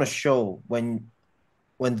what do you want to show when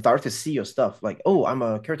the directors see your stuff, like, oh, I'm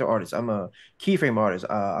a character artist, I'm a keyframe artist,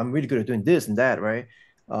 I'm really good at doing this and that, right?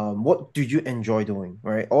 What do you enjoy doing,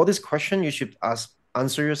 right? All this question you should ask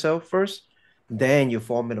answer yourself first. Then you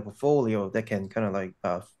form in a portfolio that can kind of like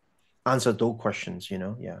answer those questions, you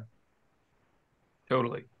know? Yeah.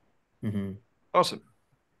 Totally. Mm-hmm. Awesome.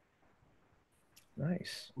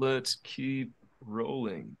 Nice. Let's keep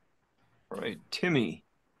rolling. All right, Timmy.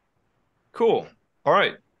 Cool. All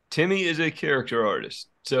right. Timmy is a character artist.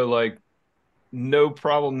 So like no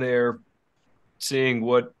problem there seeing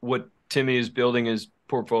what Timmy is building his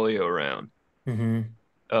portfolio around. Mm-hmm.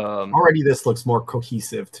 Um, Already, this looks more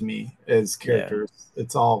cohesive to me as Yeah. characters.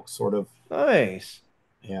 It's all sort of, Nice.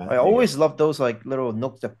 yeah. I There you go. always love those like little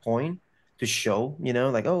nook that point to show, you know,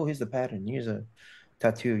 like, oh, here's the pattern, here's a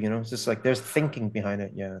tattoo, you know. It's just like there's thinking behind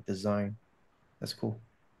it. Yeah, design. That's cool.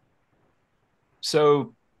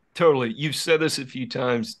 so totally. You've said this a few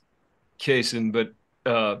times, Kason, but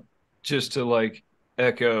just to like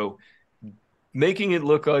echo, making it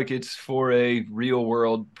look like it's for a real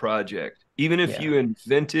world project, even if Yeah. you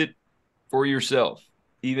invent it for yourself,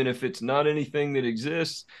 even if it's not anything that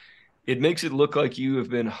exists, it makes it look like you have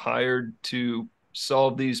been hired to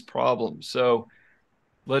solve these problems. So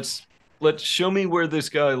let's let's show me where this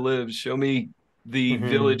guy lives. Show me the Mm-hmm.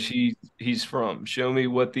 village he's from. Show me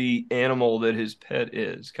what the animal that his pet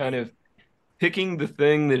is. Kind of picking the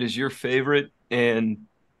thing that is your favorite and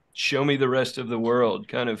show me the rest of the world.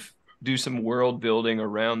 Kind of do some world building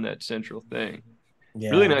around that central thing.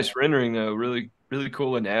 Really Yeah. nice rendering though. Really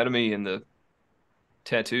cool anatomy, and the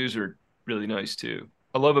tattoos are really nice too.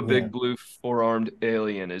 I love a Yeah. big blue four-armed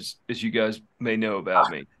alien, as you guys may know about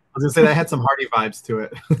me. I was gonna say that had some Hardy vibes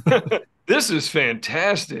to This is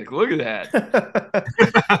fantastic. Look at that.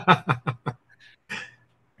 it.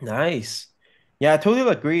 Nice. Yeah, I totally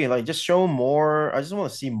agree. Like, just show more. I just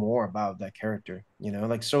want to see more about that character, you know,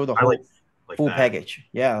 like show the I whole like full that. package.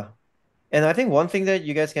 Yeah. And I think one thing that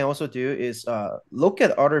you guys can also do is look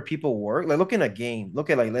at other people work, like look in a game, look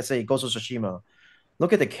at like let's say Ghost of Tsushima,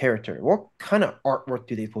 look at the character. What kind of artwork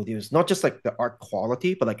do they produce? Not just like the art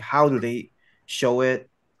quality, but like how do they show it?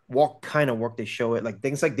 What kind of work they show it? Like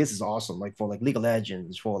things like this is awesome. Like for like League of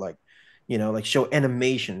Legends, for like, you know, like show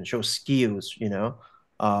animation, show skills, you know.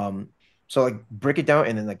 Um, so like break it down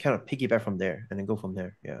and then like kind of piggyback from there and then go from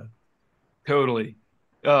there. Yeah. Totally.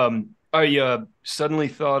 I suddenly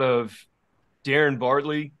thought of Darren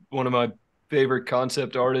Bartley, one of my favorite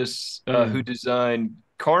concept artists, who Mm, designed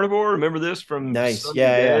Carnivore. Remember this from nice. Sunny's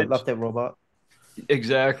Yeah, yeah. Edge? Love that robot.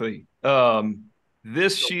 Exactly.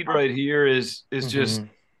 This sheet right here is just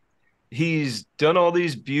Mm-hmm. he's done all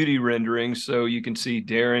these beauty renderings, so you can see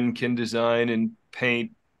Darren can design and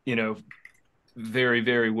paint, you know,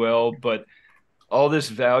 very well. But all this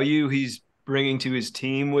value he's bringing to his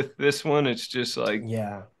team with this one, it's just like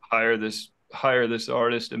Yeah. hire this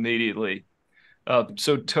artist immediately.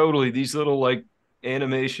 So totally, these little like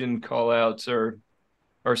animation call outs are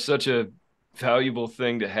such a valuable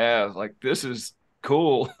thing to have. Like this is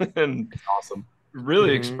cool and It's awesome. really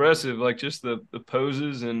Mm-hmm. expressive. Like just the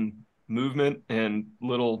poses and movement and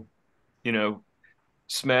little, you know,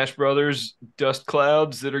 Smash Brothers dust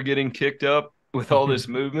clouds that are getting kicked up with all this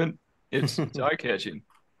movement. It's eye catching.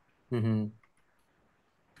 Mm-hmm.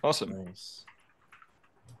 Awesome. Nice.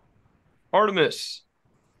 Artemis.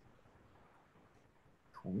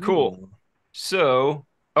 Cool. Cool. So,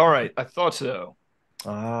 all right, I thought so.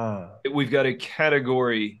 Ah. We've got a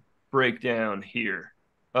category breakdown here.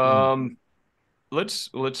 Mm. Um, let's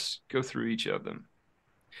go through each of them.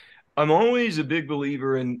 I'm always a big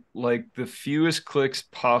believer in like the fewest clicks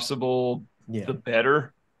possible, the Yeah.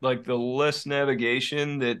 better. Like the less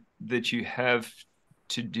navigation that you have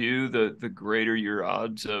to do, the greater your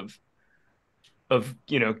odds of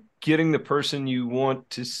getting the person you want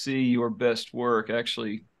to see your best work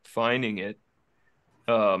actually finding it.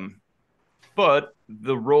 Um, but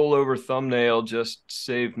the rollover thumbnail just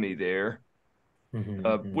saved me there. What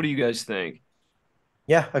Mm-hmm. do you guys think?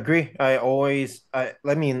 Yeah, agree. I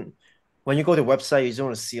mean, when you go to the website, you just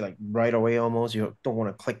want to see like right away almost. You don't want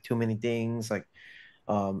to click too many things. Like,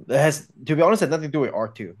 it has to be honest, it has nothing to do with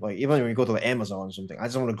art too. Like even when you go to the Amazon or something, I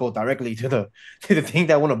just want to go directly to the to the thing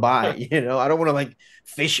that I want to buy. You know, I don't want to like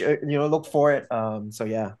fish, look for it. So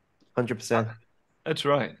yeah, 100%. That's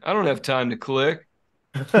right. I don't have time to click.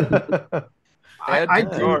 Add I to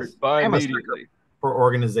do. cart, Nice. buy I am a sucker immediately. for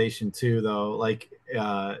organization too, though. Like,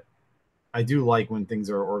 I do like when things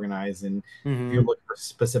are organized, and if you Mm-hmm. look for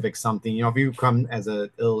specific something, if you come as an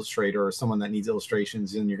illustrator or someone that needs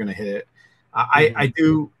illustrations, then you're going to hit it. I Mm-hmm.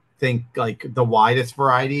 do think like the widest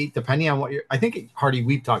variety, depending on what you're. I think Hardy,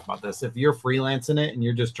 we've talked about this. If you're freelancing it and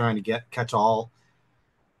you're just trying to catch all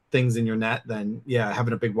things in your net, then yeah,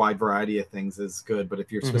 having a big wide variety of things is good. But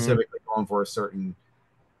if you're Mm-hmm. specifically going for a certain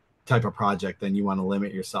type of project, then you want to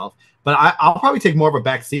limit yourself. But I'll probably take more of a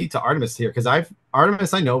back seat to Artemis here because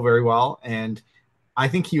Artemis I know very well, and I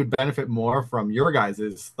think he would benefit more from your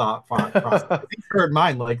guys' thought process. He's heard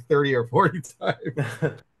mine like 30 or 40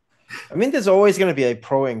 times. I mean, there's always going to be a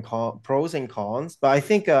pros and cons, but I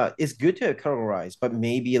think it's good to categorize. But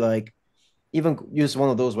maybe like even use one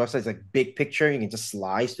of those websites like Big Picture. You can just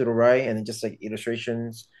slice to the right and then just like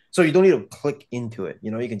illustrations. So you don't need to click into it.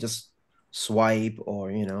 You can just swipe or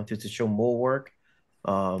to show more work.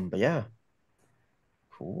 But yeah,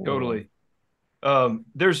 cool. Totally.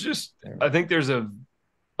 There's just I think there's a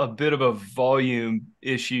bit of a volume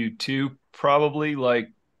issue too, probably. Like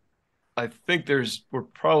I think we're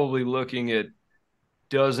probably looking at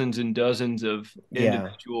dozens and dozens of Yeah.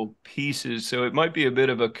 individual pieces. So it might be a bit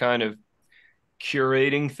of a kind of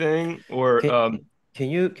curating thing or Can can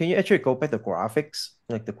you actually go back to graphics,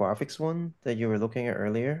 like the graphics one that you were looking at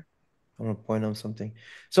earlier? I want to point out something.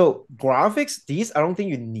 So graphics, these I don't think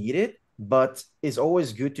you need it, but it's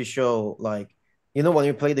always good to show like, when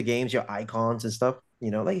you play the games, your icons and stuff,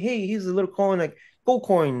 like, hey, here's a little coin, like gold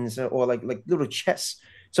coins or like little chests.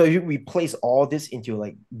 So if you replace all this into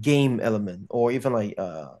like game element or even like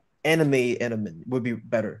anime element would be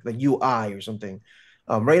better, like UI or something.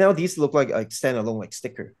 Right now these look like standalone like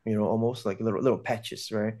sticker, almost like little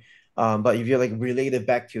patches, right? But if you're like related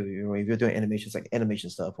back to, if you're doing animations like animation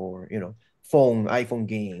stuff or iPhone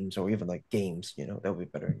games or even like games, that would be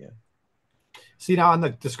better. Yeah. See now on the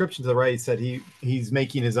description to the right, he said he's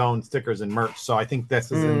making his own stickers and merch. So I think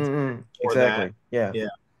this is in for that. Exactly. Yeah. Yeah.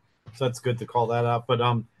 So that's good to call that up. But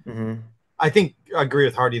Mm-hmm. I think I agree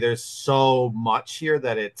with Hardy. There's so much here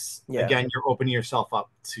that it's Yeah. again you're opening yourself up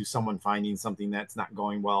to someone finding something that's not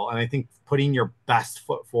going well. And I think putting your best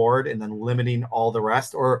foot forward and then limiting all the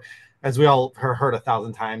rest, or as we all heard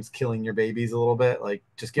 1,000 times, killing your babies a little bit. Like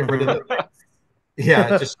just get rid of the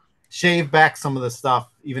yeah, just shave back some of the stuff,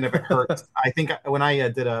 even if it hurts. I think when I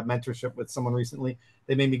did a mentorship with someone recently,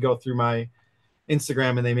 they made me go through my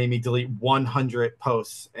Instagram and they made me delete 100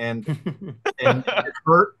 posts, and it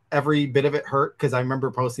hurt. Every bit of it hurt because I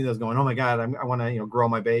remember posting those, going, "Oh my god, I want to grow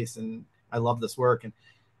my base, and I love this work," and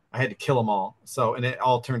I had to kill them all. So, and it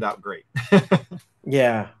all turned out great.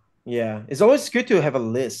 Yeah. Yeah. It's always good to have a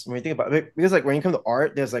list when you think about it because like when you come to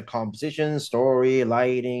art, there's like composition, story,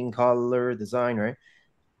 lighting, color, design, right?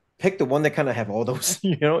 Pick the one that kind of have all those,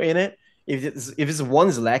 in it. If it's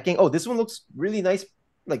one's lacking, oh, this one looks really nice,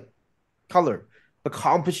 like color, but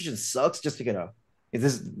composition sucks. Just pick it up. It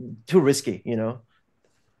is too risky.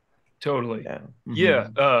 totally. Yeah. Yeah.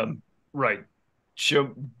 Hmm. Right.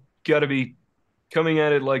 Show got to be coming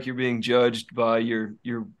at it like you're being judged by your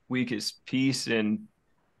weakest piece. And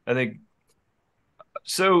I think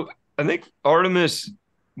so. I think Artemis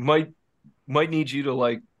might might need you to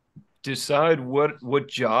like decide what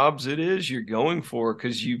jobs it is you're going for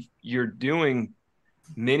because you're doing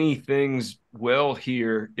many things well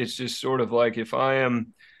here. It's just sort of like if I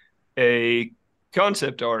am a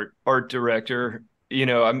concept art director,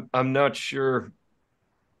 I'm not sure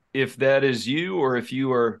if that is you or if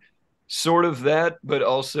you are sort of that, but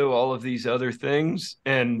also all of these other things,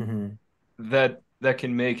 and Hmm. that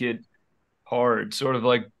can make it hard. Sort of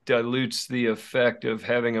like dilutes the effect of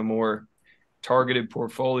having a more targeted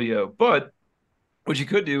portfolio. But what you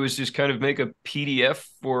could do is just kind of make a PDF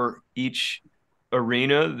for each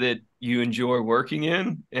arena that you enjoy working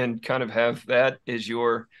in and kind of have that as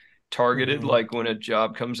your targeted, Hmm. like when a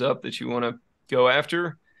job comes up that you want to go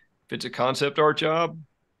after. If it's a concept art job,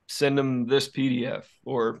 send them this PDF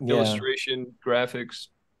or Yeah. illustration, graphics,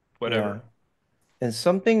 Yeah. whatever. And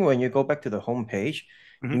something when you go back to the home page,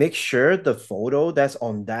 Mm-hmm. make sure the photo that's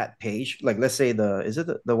on that page, like let's say is it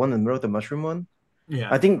the one in the middle of the mushroom one? Yeah.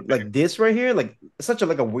 I think like this right here, like it's such a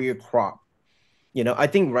like a weird crop. I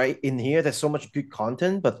think right in here there's so much good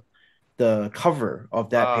content, but the cover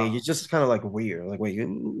of that page Ah, is just kind of like weird. Like, wait,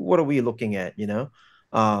 what are we looking at?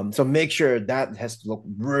 So make sure that has to look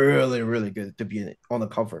really, really good to be on the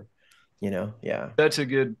cover. Yeah. that's a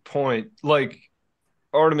good point. Like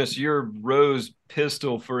Artemis, your rose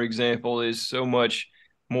pistol, for example, is so much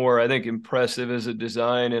more, I think, impressive as a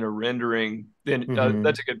design and a rendering. Then Hmm.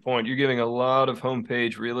 that's a good point. You're giving a lot of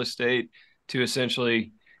homepage real estate to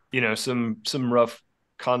essentially, some rough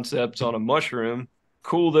concepts on a mushroom.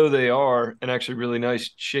 Cool though they are, and actually really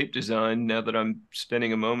nice shape design. Now that I'm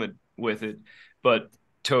spending a moment with it, but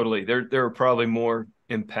totally, there are probably more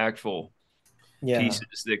impactful Yeah.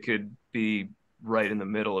 pieces that could be right in the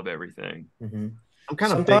middle of everything. Hmm. I'm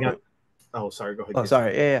kind of big on. Sometimes, Oh, sorry. Go ahead, oh, Casey.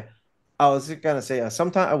 sorry. Yeah, yeah. I was just gonna say,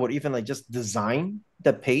 sometimes I would even like just design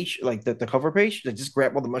the page, like the cover page, like just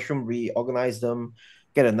grab all the mushroom, reorganize them,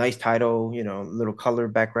 get a nice title, little color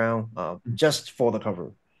background, just for the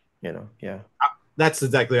cover, yeah. That's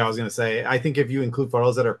exactly what I was going to say. I think if you include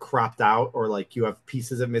photos that are cropped out or like you have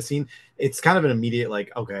pieces that missing, it's kind of an immediate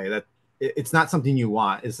like, okay, it's not something you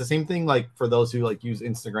want. It's the same thing like for those who like use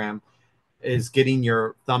Instagram, is getting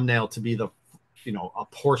your thumbnail to be the, a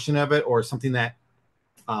portion of it or something that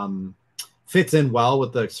um, fits in well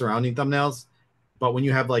with the surrounding thumbnails. But when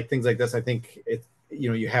you have like things like this, I think it's,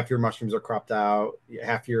 you half your mushrooms are cropped out,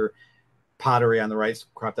 half your pottery on the right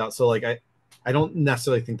cropped out. So like I don't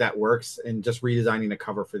necessarily think that works. And just redesigning a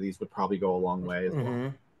cover for these would probably go a long way as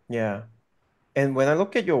well. Yeah. And when I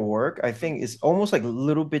look at your work, I think it's almost like a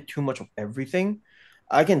little bit too much of everything.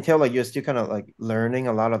 I can tell like you're still kind of like learning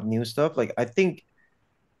a lot of new stuff. Like I think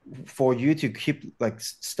for you to keep like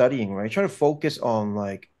studying, right? Try to focus on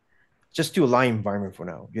like just do a light environment for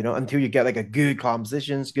now, until you get like a good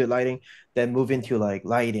compositions, good lighting, then move into like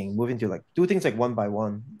lighting, move into like do things like one by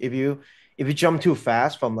one. If you jump too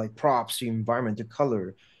fast from like props to environment to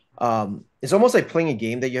color, it's almost like playing a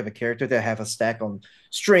game that you have a character that have a stack on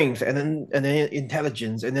strength and then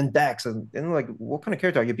intelligence and then dex and like what kind of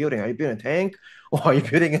character are you building? Are you building a tank or are you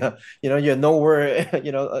building you're nowhere,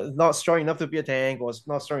 not strong enough to be a tank or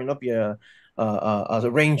not strong enough to be as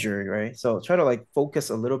a ranger, right? So try to like focus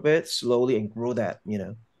a little bit slowly and grow that,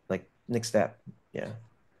 like next step. Yeah.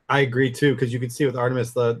 I agree too, because you can see with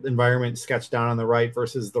Artemis the environment sketched down on the right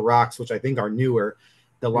versus the rocks, which I think are newer.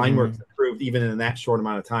 The line work's improved even in that short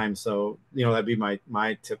amount of time. So that'd be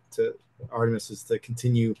my tip to Artemis is to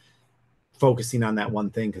continue focusing on that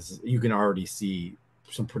one thing because you can already see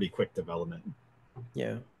some pretty quick development.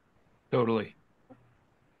 Yeah. Totally.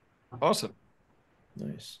 Awesome.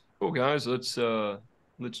 Nice. Cool, guys. Let's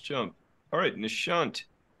jump. All right, Nishant.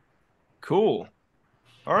 Cool.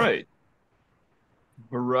 All right.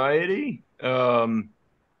 Variety.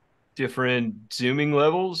 Different zooming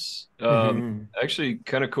levels. Actually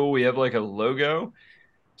kind of cool. We have like a logo.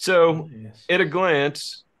 So Nice. at a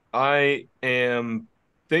glance, I am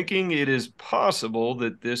thinking it is possible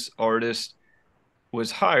that this artist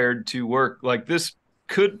was hired to work like this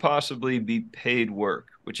could possibly be paid work,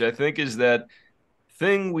 which I think is that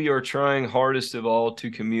thing we are trying hardest of all to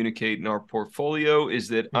communicate in our portfolio is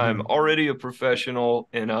that I'm already a professional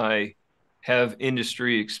and I have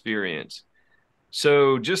industry experience.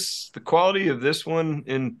 So just the quality of this one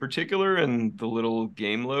in particular and the little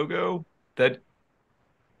game logo, that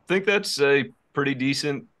I think that's a pretty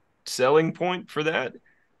decent selling point for that.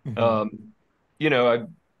 Um, I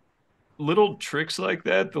little tricks like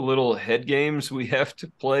that, the little head games we have to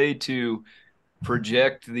play to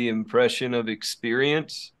project the impression of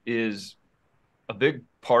experience is a big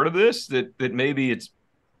part of this that maybe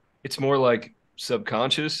it's more like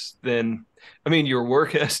subconscious than I mean your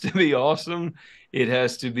work has to be awesome. It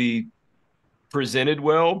has to be presented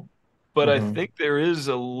well, but I think there is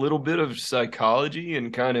a little bit of psychology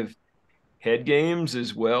and kind of head games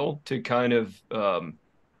as well to kind of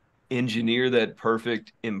engineer that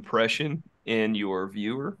perfect impression in your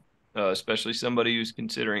viewer, especially somebody who's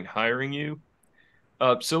considering hiring you.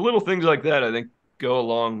 So little things like that, I think, go a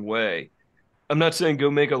long way. I'm not saying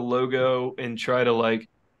go make a logo and try to like,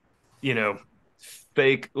 you know,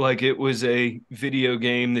 fake like it was a video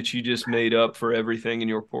game that you just made up for everything in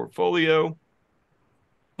your portfolio,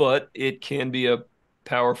 but it can be a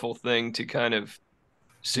powerful thing to kind of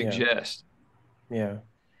Yeah. suggest. Yeah.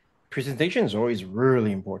 Presentation is always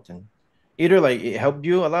really important. Either like it helped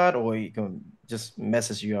you a lot or it can just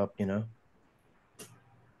messes you up.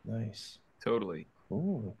 Nice. Totally.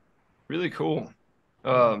 Cool. Really cool.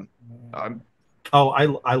 Um, I'm Oh,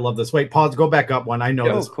 I love this. Wait, pause. Go back up one. I know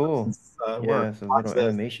Oh, this. cool. We're Yeah, it's a watch little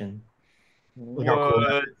this. animation. Look how cool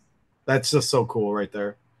that what is. That's just so cool right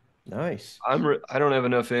there. Nice. I don't have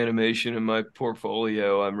enough animation in my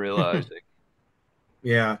portfolio, I'm realizing.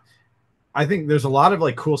 Yeah. I think there's a lot of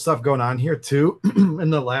like cool stuff going on here too. In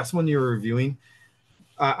the last one you were reviewing,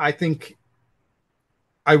 I think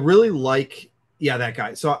I really like, yeah, that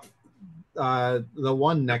guy. So the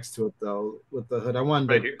one next to it though, with the hood, I wanted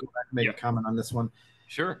to Right here. go back and make Yeah, a comment on this one.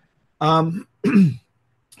 sure. Um,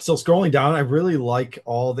 so scrolling down, I really like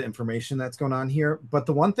all the information that's going on here. But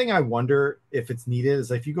the one thing I wonder if it's needed is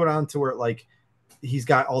if you go down to where like he's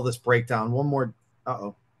got all this breakdown. One more.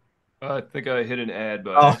 Uh-oh. I think I hit an ad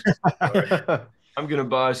by Oh, accident. Sorry. I'm gonna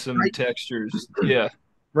buy some right, textures. Yeah,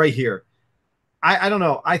 right here. I don't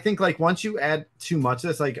know. I think like once you add too much of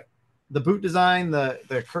this, like the boot design, the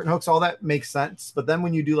curtain hooks, all that makes sense. But then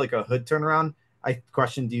when you do like a hood turnaround, I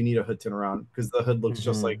question, do you need a hood turnaround? Because the hood looks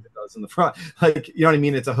just like it does in the front. Like, you know what I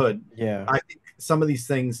mean? It's a hood. Yeah. I think some of these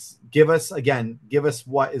things give us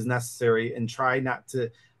what is necessary and try not to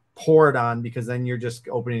pour it on, because then you're just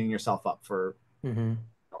opening yourself up for Mm-hmm.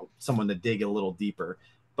 someone to dig a little deeper.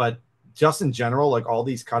 But just in general, like all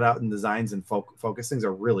these cutout and designs and focus things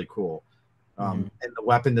are really cool. Mm-hmm. And the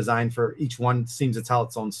weapon design for each one seems to tell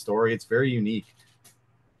its own story. It's very unique.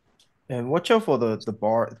 And watch out for the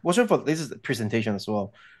bar. Watch out for this is the presentation as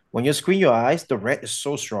well. When you squint your eyes, the red is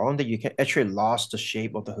so strong that you can actually lost the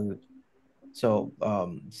shape of the hood. So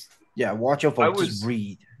yeah, watch out I for just was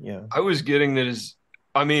read. Yeah. I was getting that his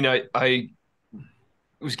I mean I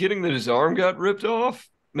was getting that his arm got ripped off,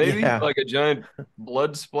 maybe Yeah. like a giant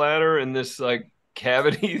blood splatter in this like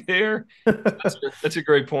cavity there. That's a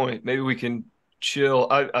great point. Maybe we can chill.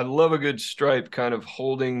 I love a good stripe kind of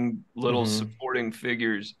holding little Hmm. supporting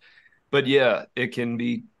figures. But yeah, it can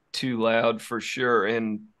be too loud for sure.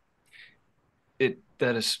 And it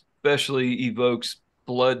that especially evokes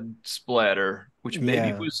blood splatter, which maybe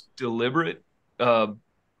Yeah. was deliberate. Uh,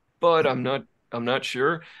 but I'm not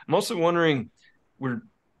sure. I'm also wondering, we're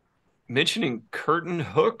mentioning curtain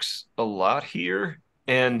hooks a lot here,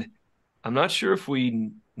 and I'm not sure if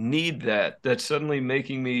we need that. That's suddenly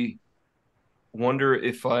making me wonder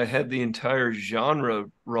if I had the entire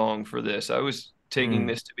genre wrong for this. I was taking Mm.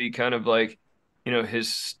 this to be kind of like,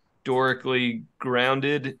 historically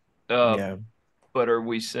grounded, uh, Yeah. but are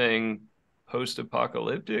we saying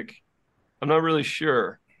post-apocalyptic? I'm not really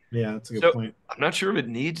sure. Yeah, that's a good So point. I'm not sure if it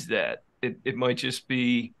needs that. It might just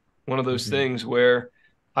be one of those Hmm. things where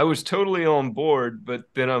I was totally on board, but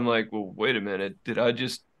then I'm like, well, wait a minute, did I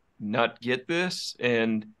just not get this?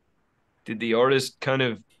 And did the artist kind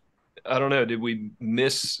of, I don't know, did we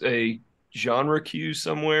miss a genre cue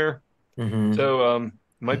somewhere? Hmm. So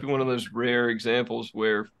might be one of those rare examples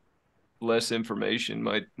where less information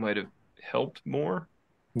might have helped more.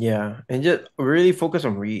 Yeah. And just really focus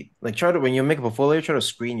on read. Like try to when you make a portfolio, try to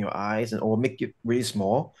screen your eyes and or make it really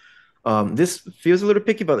small. This feels a little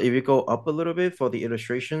picky, but if you go up a little bit for the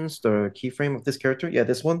illustrations, the keyframe of this character, yeah,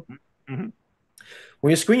 this one. Mhm. When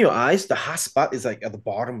you screen your eyes, the hot spot is like at the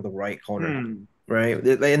bottom of the right corner, Hmm. right?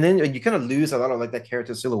 And then you kind of lose a lot of like that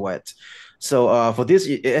character silhouette. So for this,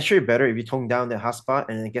 it's actually better if you tone down the hot spot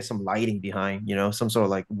and then get some lighting behind, some sort of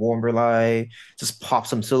like warmer light, just pop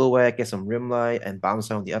some silhouette, get some rim light, and bounce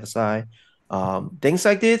on the other side. Things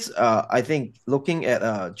like this, I think looking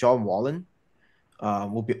at John Wallen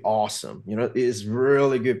will be awesome. He's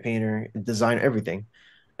really good painter, design everything,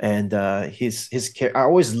 and I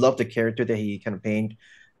always love the character that he kind of paint.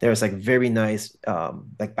 There's like very nice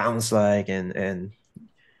like bounce like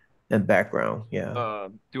and background. Yeah.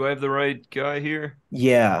 Do I have the right guy here?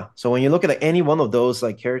 Yeah. So when you look at like any one of those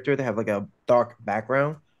like character that have like a dark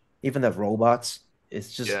background, even the robots,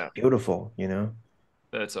 it's Yeah, just beautiful.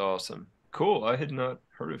 that's awesome. Cool. I had not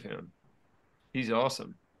heard of him. He's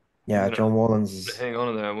awesome. I'm Yeah, gonna John Wallen's is hang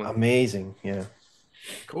on to that one. amazing. Yeah.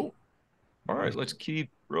 Cool. All right, let's keep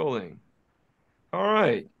rolling. All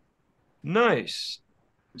right. Nice.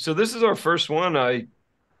 So this is our first one.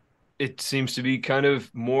 It seems to be kind of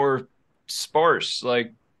more sparse.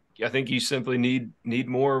 Like I think you simply need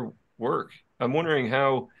more work. I'm wondering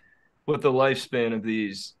what the lifespan of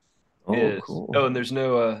these Oh, is. cool. Oh, and there's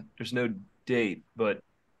no date, but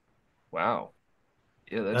wow.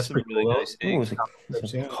 Yeah, that's That's some pretty really cool though. nice Oh, ink.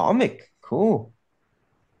 it's a Yeah. comic. Cool.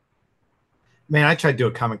 Man, I tried to do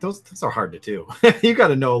a comic. Those are hard to do. You got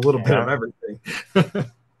to know a little bit of Yeah.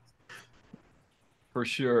 everything. For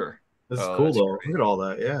sure. This is Oh, cool that's though. great. Look at all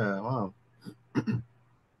that. Yeah. Wow.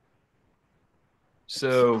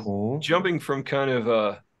 So Cool. jumping from kind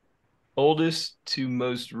of oldest to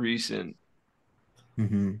most recent.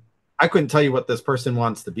 Hmm. I couldn't tell you what this person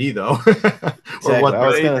wants to be though, or Exactly. what I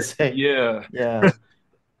was they're. Right? gonna say, Yeah. yeah.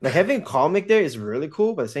 Like having a comic there is really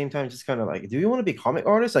cool, but at the same time, just kind of like, do you want to be a comic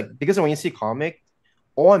artist? Like, because when you see comic,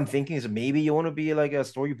 all I'm thinking is maybe you want to be like a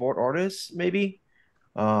storyboard artist, maybe.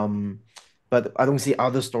 Um, but I don't see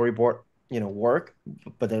other storyboard, work.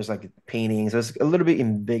 But there's like paintings. It's a little bit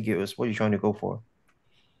ambiguous. What are you trying to go for?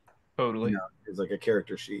 Yeah, Totally. it's like a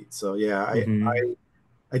character sheet. So yeah, Hmm.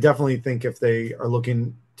 I definitely think if they are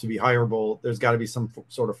looking to be hireable, there's got to be some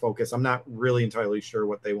sort of focus. I'm not really entirely sure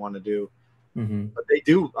what they want to do, Hmm. but they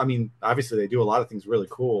do. I mean, obviously they do a lot of things really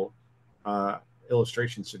cool. Uh,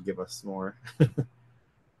 Illustrations should give us more.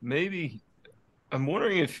 Maybe I'm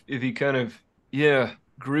wondering if he kind of, yeah,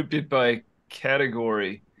 grouped it by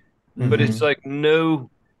category, but it's Hmm. like no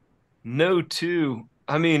two.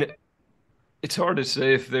 I mean, it's hard to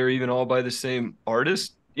say if they're even all by the same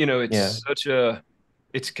artist. Yeah.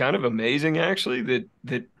 It's kind of amazing actually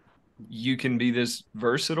that you can be this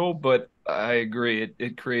versatile, but I agree.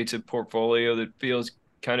 It creates a portfolio that feels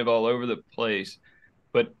kind of all over the place.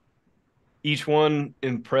 But each one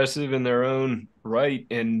impressive in their own right.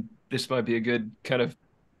 And this might be a good kind of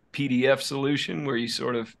PDF solution where you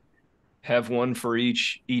sort of have one for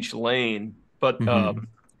each lane. Mm-hmm.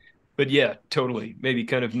 But yeah, totally. Maybe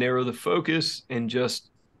kind of narrow the focus and just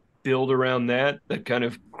build around that kind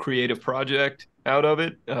of create a project out of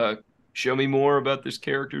it. Show me more about this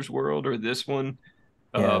character's world or this one.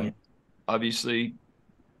 Yeah. Um, obviously,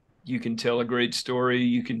 you can tell a great story.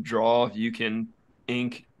 You can draw. You can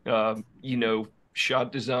ink.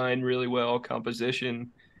 Shot design really well,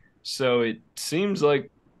 composition. So it seems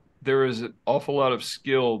like there is an awful lot of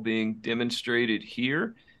skill being demonstrated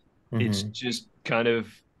here. It's Mm-hmm. just kind of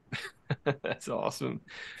that's awesome.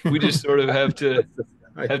 We just sort of have to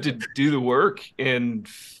do the work and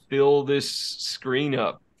fill this screen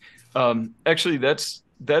up. Actually,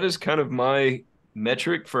 that is kind of my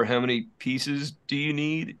metric for how many pieces do you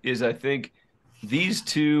need is I think these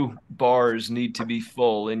two bars need to be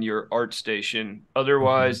full in your art station. Mm-hmm.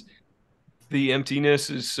 Otherwise, the emptiness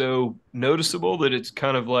is so noticeable that it's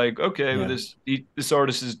kind of like, okay, well, Yeah. this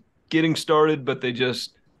artist is getting started, but they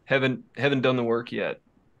just haven't done the work yet.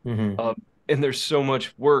 Mm-hmm. Um, and there's so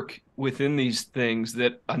much work within these things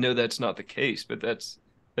that I know that's not the case, but that's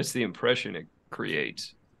the impression it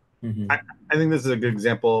creates. Mm-hmm. I, I think this is a good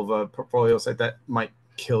example of a portfolio site that might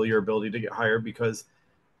kill your ability to get hired because,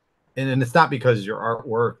 and it's not because your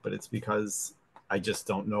artwork, but it's because I just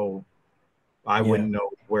don't know. I Yeah. wouldn't know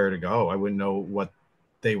where to go. I wouldn't know what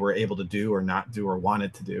they were able to do or not do or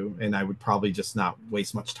wanted to do. And I would probably just not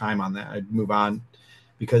waste much time on that. I'd move on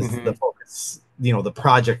because the Mm-hmm. focus, the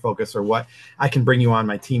project focus or what I can bring you on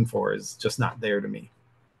my team for is just not there to me.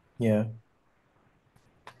 Yeah.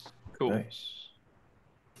 Cool. Nice.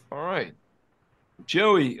 All right.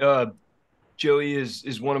 Joey, Joey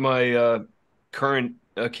is one of my current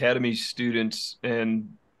academy students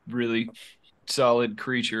and really solid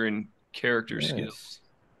creature and character Nice. skills.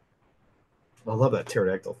 I love that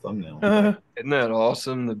pterodactyl thumbnail on back. Uh, Isn't that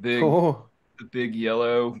awesome? cool. The big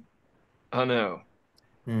yellow. I know.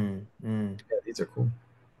 Mm, mm, Yeah, these are cool.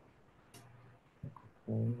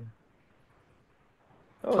 mm.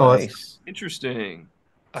 Oh, Oh, that's nice. Interesting.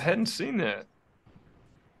 I hadn't seen that.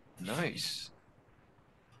 Nice. hey,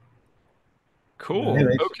 Cool.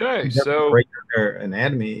 Nice. Okay. they So, break their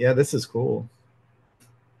anatomy. Yeah, this is cool.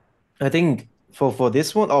 I think for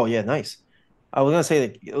this one, oh yeah, nice. I was gonna say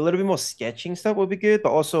like a little bit more sketching stuff would be good,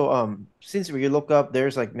 but also since we look up,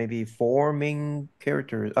 there's like maybe four main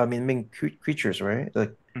characters. I mean main creatures, right?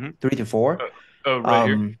 Like mhm. three to four. Oh, oh, right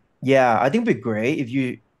here. Yeah, I think it'd be great if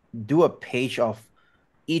you do a page of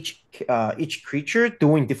each creature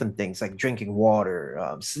doing different things like drinking water,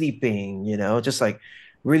 sleeping, just like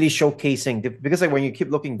really showcasing because like when you keep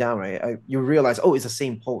looking down, right, you realize, oh, it's the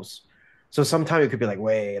same pose. So sometimes it could be like,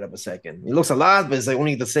 wait up a second, it looks a lot, but it's like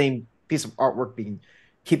only the same piece of artwork being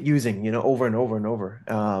keep using, over and over and over.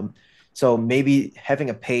 So maybe having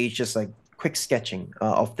a page just like quick sketching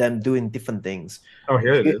of them doing different things. Oh,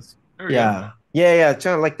 here it Yeah, is. There we go. yeah,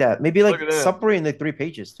 kind of like that. Maybe Look like at that. separating the 3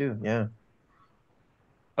 pages too. Yeah,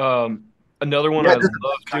 Um, Another one Yeah, I this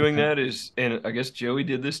love is doing content. that is, and I guess Joey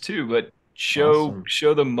did this too, but show awesome.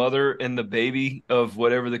 show the mother and the baby of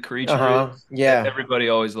whatever the creature Uh-huh. is. Yeah. Everybody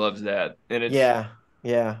always loves that, and it's Yeah.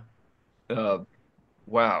 Yeah. uh,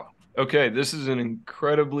 wow. Okay, this is an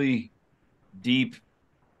incredibly deep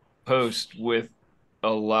post with a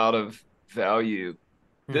lot of value.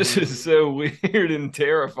 This Hmm. is so weird and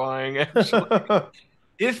terrifying, actually.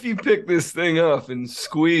 If you pick this thing up and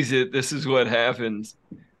squeeze it, this is what happens.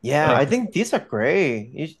 Yeah, Uh, I think these are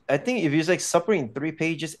great. I think if you like separating 3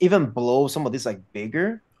 pages, even below some of this like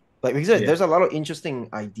bigger, like because Yeah. there's a lot of interesting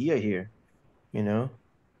idea here, you know?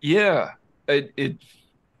 yeah, it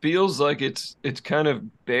feels like it's kind of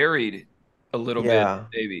buried a little bit, Yeah.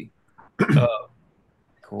 maybe. Uh, so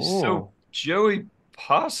Cool. Joey,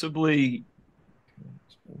 possibly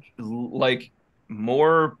like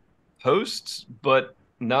more posts, but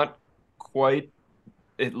not quite.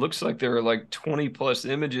 It looks like there are like 20 plus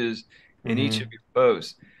images in each of Hmm. your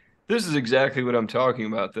posts. This is exactly what I'm talking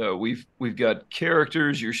about, though. We've got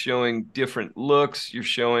characters. You're showing different looks. You're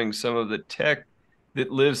showing some of the tech that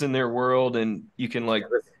lives in their world, and you can Yeah, like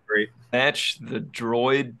this is great. match the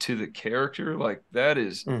droid to the character. Like that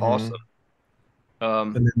is awesome. Hmm.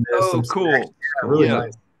 And then there's Oh, some cool. yeah, really Yeah.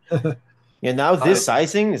 Cool. nice. Yeah, now I, this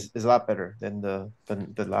sizing is a lot better than the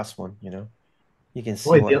last one. You can see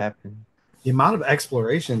Boy, what happened. the amount of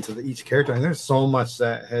exploration to each character, and there's so much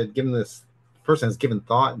that had given this person has given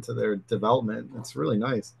thought into their development. It's really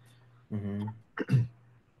nice. Hmm.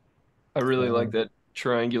 I really like Cool. that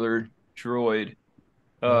triangular droid.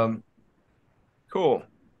 Yeah. Um, cool.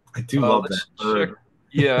 I do love that Let's check. bird.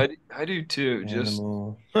 Yeah, I do too. Just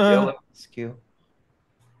Animal. yellow. Skill.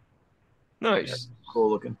 Yeah, Nice. cool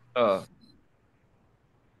looking.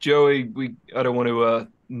 Joey, I don't want to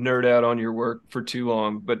nerd out on your work for too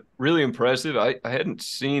long, but really impressive. I hadn't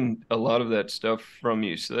seen a lot of that stuff from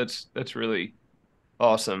you, so that's really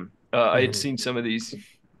awesome. I had Mhm. seen some of these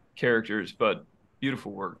characters, but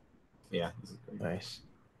beautiful work. Yeah, this is great. Nice.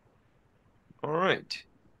 All right,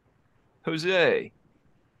 Jose.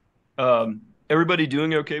 Everybody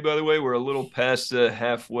doing okay, by the way? We're a little past the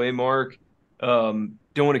halfway mark.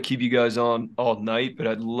 Don't want to keep you guys on all night, but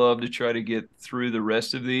I'd love to try to get through the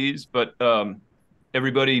rest of these. But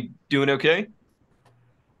everybody doing okay?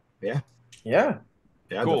 Yeah, Yeah.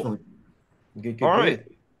 yeah, Cool. definitely. Good, All good, right.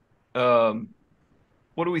 good. Um,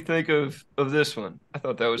 what do we think of this one? I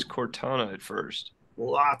thought that was Cortana at first.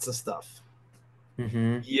 Lots of stuff.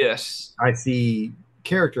 Mm-hmm. Yes. I see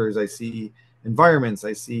characters, I see environments,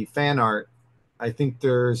 I see fan art. I think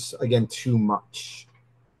there's again too much.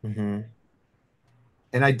 Mm-hmm.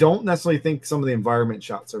 And I don't necessarily think some of the environment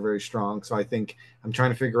shots are very strong. So I think I'm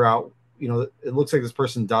trying to figure out, it looks like this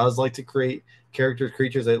person does like to create characters,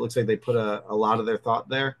 creatures. It looks like they put a lot of their thought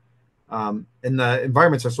there. And the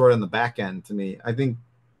environments are sort of in the back end to me. I think,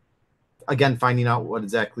 again, finding out what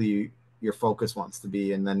exactly your focus wants to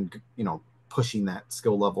be and then, pushing that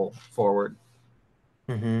skill level forward.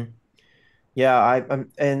 Mm-hmm. Yeah,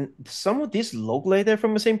 and some of these look like they're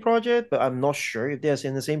from the same project, but I'm not sure if they're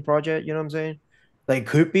in the same project, you know what I'm saying? Like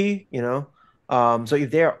could be, you know. So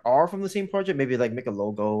if they are from the same project, maybe like make a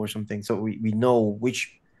logo or something so we know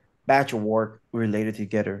which batch of work related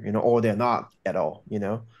together, you know, or they're not at all, you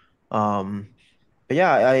know. Um, but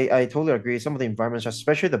yeah, I totally agree. Some of the environments,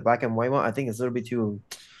 especially the black and white one, I think it's a little bit too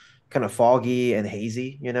kind of foggy and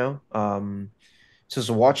hazy, you know. Just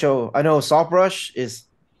watch out. I know soft brush is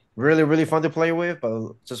really, really fun to play with,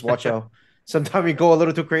 but just watch out. Sometimes we go a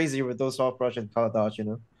little too crazy with those soft brush and color dodge,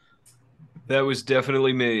 you That was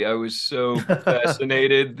definitely me. I was so know.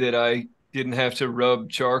 fascinated that I didn't have to rub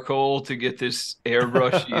charcoal to get this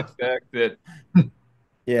airbrushy effect that there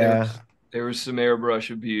Yeah. was there was some airbrush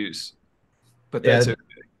abuse, but Yeah, that's okay.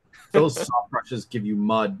 those soft brushes give you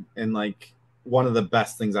mud. And like one of the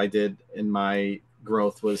best things I did in my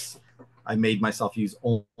growth was I made myself use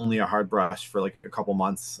only a hard brush for like a couple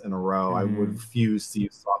months in a row. I would Hmm. refuse to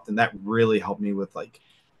use soft, and that really helped me with like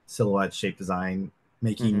silhouette, shape design,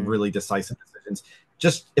 making Hmm. really decisive decisions.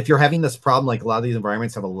 Just if you're having this problem, like a lot of these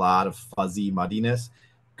environments have a lot of fuzzy muddiness,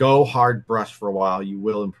 go hard brush for a while. You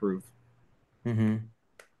will improve. Hmm.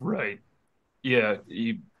 Right. Yeah,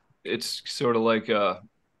 it's sort of like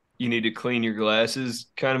you need to clean your glasses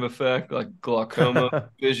kind of effect, like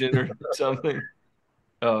glaucoma vision or something.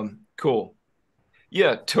 Cool.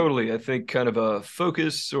 Yeah, totally. I think kind of a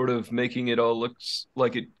focus, sort of making it all looks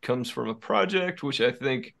like it comes from a project, which I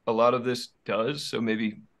think a lot of this does. So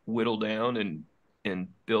maybe whittle down and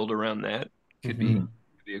build around that Hmm. could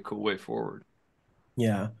be a cool way forward.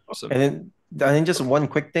 Yeah. Awesome. And then I think just one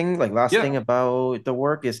quick thing, like last Yeah. thing about the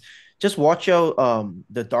work is just watch out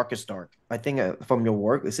the darkest dark. I think from your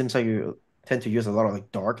work, it seems like you tend to use a lot of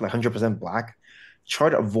like dark, like 100% black. Try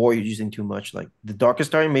to avoid using too much. Like the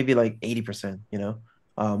darkest dark, maybe like 80%, you know.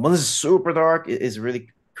 When it's super dark, it is really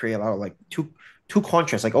create a lot of like too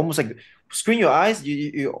contrast, like almost like screen your eyes,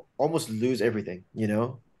 you almost lose everything, you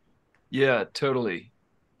know? Yeah, totally.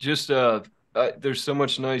 Just there's so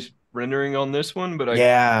much nice rendering on this one, but I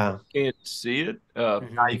Yeah. can't see it. Now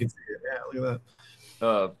Hmm. you can see it. Yeah, look at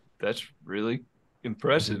that. That's really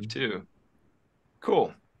impressive Hmm. too.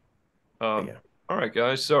 Cool. But Um, yeah. all right,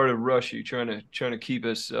 guys. Sorry to rush you, trying to keep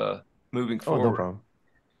us moving Oh, no forward. problem.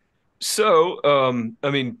 So,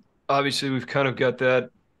 I mean, obviously, we've kind of got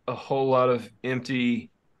that a whole lot of empty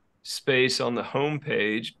space on the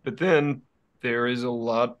homepage, but then there is a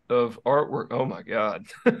lot of artwork. Oh my God.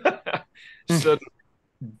 Sudden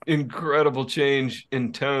incredible change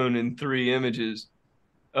in tone in three images.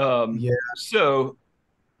 Yeah, So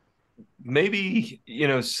maybe,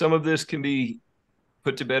 some of this can be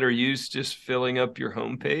put to better use just filling up your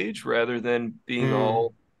homepage rather than being Mm.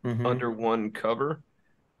 all Hmm. under one cover.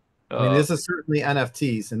 I mean, Uh, this is certainly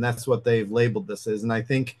NFTs, and that's what they've labeled this as. And I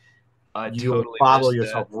think I you'll totally follow missed that.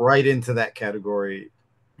 yourself right into that category,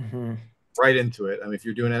 Hmm. right into it. I mean, if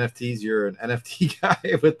you're doing NFTs, you're an NFT guy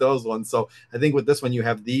with those ones. So I think with this one, you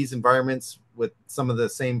have these environments with some of the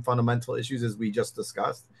same fundamental issues as we just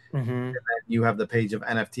discussed. Hmm. You have the page of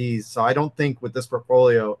NFTs. So I don't think with this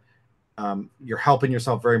portfolio, you're helping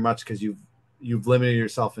yourself very much because you've limited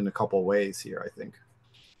yourself in a couple of ways here. I think.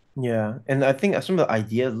 Yeah. And I think some of the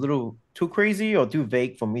ideas a little too crazy or too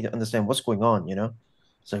vague for me to understand what's going on, you know?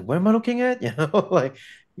 It's like, what am I looking at? You know, like,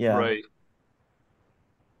 yeah. Right.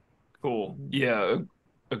 Cool. Yeah,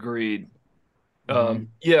 agreed. Mm-hmm.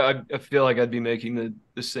 Yeah, I feel like I'd be making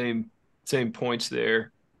the same points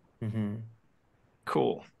there. Mm-hmm.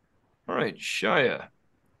 Cool. All right, Shia.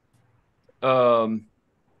 Um,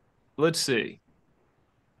 let's see.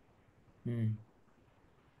 Mm.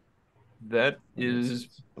 That This is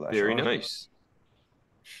is Flash very art. nice.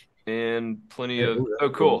 And plenty Yeah, of ooh, that's oh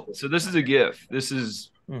cool. cool. So this is a GIF. This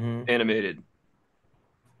is Mm-hmm. animated,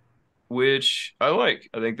 which I like.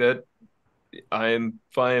 I think that if I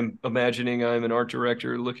am imagining I'm an art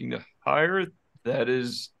director looking to hire, that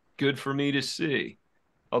is good for me to see.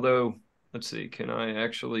 Although, let's see, can I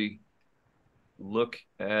actually look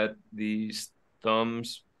at these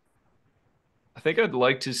thumbs? I think I'd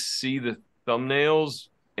like to see the thumbnails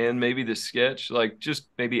and maybe the sketch, like just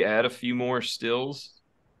maybe add a few more stills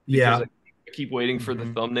because Yeah, I keep waiting for the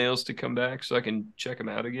Mm-hmm. thumbnails to come back so I can check them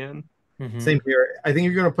out again. Mm-hmm. same here. I think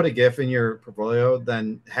if you're going to put a GIF in your portfolio,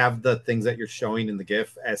 then have the things that you're showing in the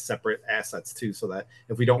GIF as separate assets too, so that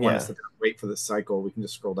if we don't want to Yeah. sit there and wait for this cycle, we can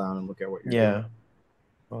just scroll down and look at what you're doing. Yeah.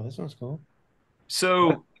 Oh, this one's cool.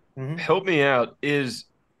 What? So Mm-hmm. help me out.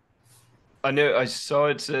 I know I saw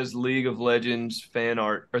it says League of Legends fan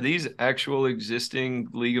art. Are these actual existing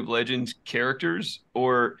League of Legends characters,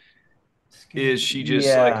 or is she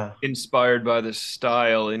just like Yeah. inspired by the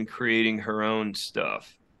style in creating her own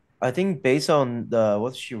stuff? I think based on the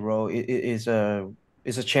what she wrote, it is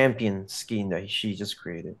a champion skin that she just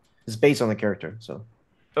created. It's based on the character, so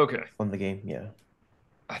Okay. on the game, yeah.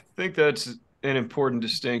 I think that's an important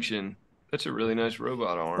distinction. That's a really nice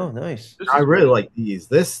robot Oh, arm. nice. This I is really great. like these.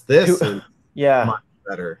 This Two, this is yeah. much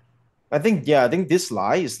better. I think this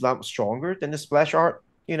lie is a lot stronger than the splash art,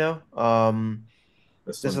 you know.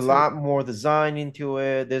 This There's one a too. lot more design into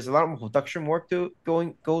it. There's a lot more production work to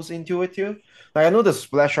going goes into it too. Like I know the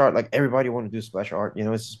splash art, like everybody want to do splash art, you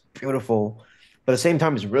know, it's beautiful, but at the same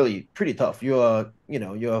time, it's really pretty tough. You're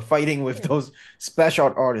fighting with those splash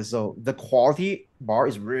art artists, so the quality bar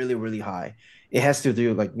is really, really high. It has to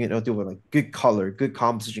do like do with like good color, good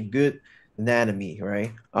composition, good anatomy,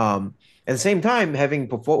 right? At the same time, having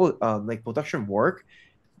portfolio like production work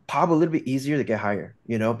probably a little bit easier to get higher,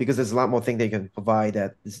 because there's a lot more things they can provide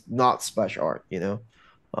that is not splash art.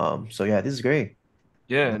 So yeah, this is great.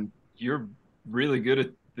 Yeah, and you're really good at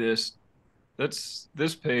this. That's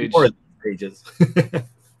this More page. of these pages.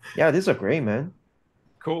 Yeah, these are great, man.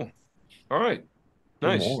 Cool. All right. Do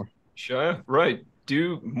Nice. more. Shia, right.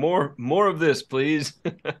 Do more of this, please.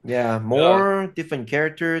 Yeah, uh, more different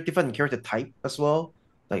character type as well.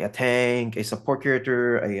 Like a tank, a support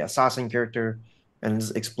character, a assassin character, and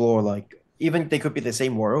just explore like even they could be the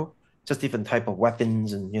same world, just different type of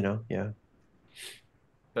weapons and yeah.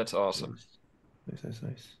 that's awesome. Nice, nice, nice,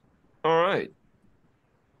 nice. All right.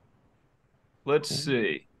 Let's Cool.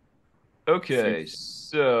 see. See, Okay,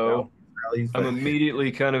 so rallies I'm that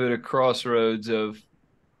immediately kind of at a crossroads of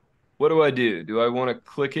what do I do? Do I want to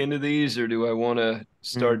click into these or do I want to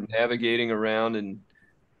start Mm, navigating around? And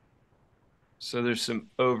so there's some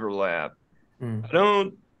overlap. I mm,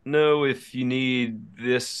 don't know if you need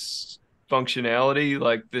this functionality.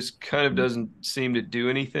 Like this kind of doesn't seem to do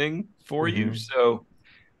anything for you. mm-hmm, So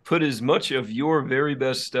put as much of your very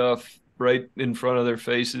best stuff right in front of their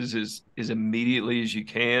faces as immediately as you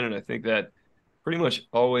can. And I think that pretty much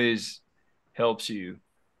always helps you.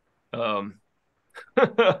 Um,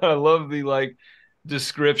 I love the like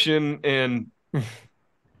description. And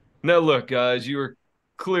now look, guys, you were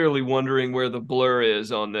clearly wondering where the blur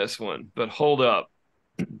is on this one, but hold up.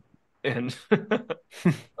 And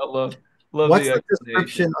I love what's the the explanation.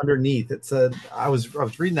 description underneath? It said I was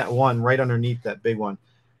reading that one right underneath that big one.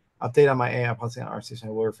 Update on my AI policy on RStation. I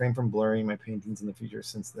will refrain from blurring my paintings in the future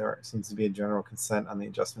since there seems to be a general consent on the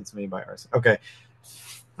adjustments made by RStation. Okay.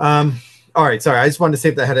 Um, all right, sorry. I just wanted to see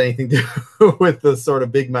if that had anything to do with the sort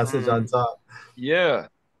of big message on mm, top. Yeah,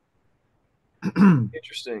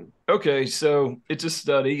 interesting. Okay, so it's a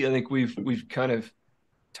study. I think we've kind of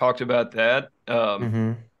talked about that.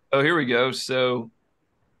 mm-hmm. Oh, here we go. So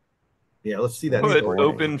Yeah, let's see that put story.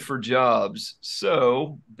 Recording. open for jobs.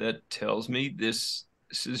 So that tells me this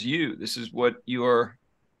is you. This is what you are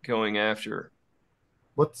going after.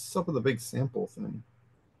 What's up with the big sample thing?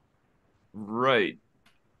 Right.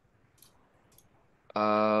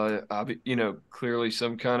 Clearly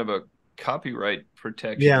some kind of a copyright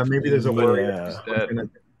protection Yeah, for maybe there's a what worry that Yeah. someone's that going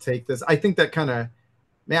to take this. I think that kind of,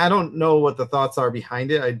 man, I don't know what the thoughts are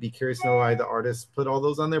behind it. I'd be curious to know why the artist put all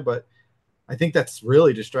those on there, but I think that's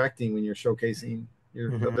really distracting when you're showcasing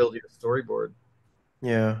your Mm-hmm. ability to storyboard.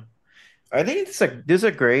 Yeah. I think it's like this is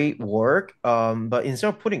a great work. But instead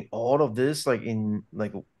of putting all of this like in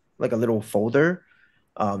like a little folder,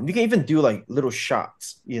 You can even do like little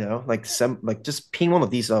shots, like like just ping one of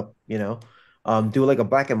these up, do like a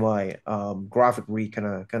black and white graphic read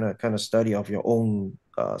kind of study of your own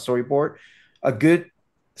storyboard. A good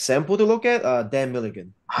sample to look at, Dan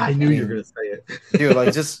Milligan. I I knew you were gonna mean, say it. dude,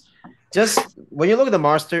 like just when you look at the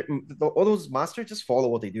master, all those masters, just follow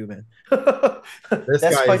what they do, man. This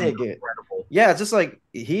That's guy why is they get. incredible. Yeah, just like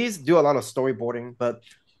he's do a lot of storyboarding, but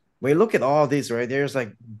when you look at all these, right, there's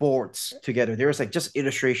like boards together. There's like just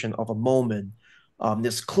illustration of a moment.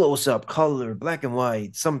 This close up, color, black and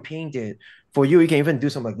white, some painted. For you, you can even do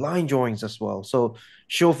some like line drawings as well. So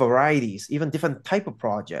show varieties, even different type of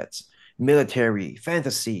projects, military,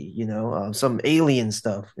 fantasy, some alien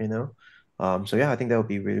stuff. So yeah, I think that would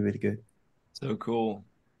be really, really good. So cool.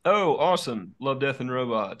 Oh, awesome. Love Death and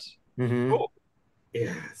Robots. Mm-hmm. Cool.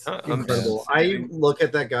 Yeah, it's I'm Yeah. incredible. I saving look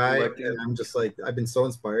at that guy and collective. I'm just like, I've been so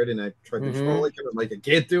inspired, and I tried to draw Mm-hmm. like him. I'm like, I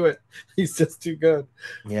can't do it. He's just too good.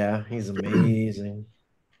 Yeah, he's amazing.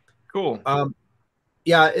 Cool.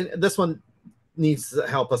 Yeah, and this one needs to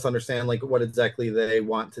help us understand like what exactly they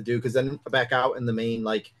want to do, because then back out in the main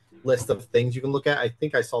like list of things you can look at, I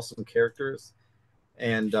think I saw some characters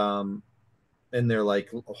and in their like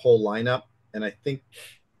whole lineup, and I think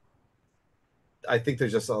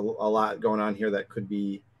there's just a lot going on here that could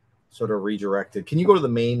be sort of redirected. Can you go to the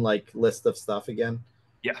main like list of stuff again?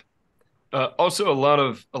 Yeah. Also a lot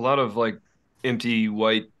of like empty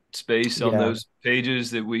white space on Yeah. those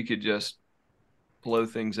pages that we could just blow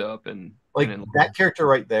things up and Like that enlarge. character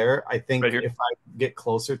right there, I Right think here. if I get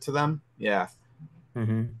closer to them, yeah.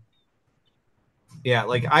 Mm-hmm. Yeah,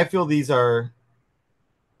 like I feel these are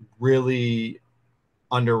really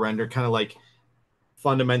under rendered, kind of like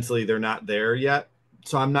fundamentally they're not there yet.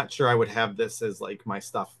 So I'm not sure I would have this as like my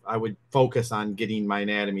stuff. I would focus on getting my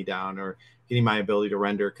anatomy down or getting my ability to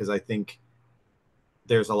render, because I think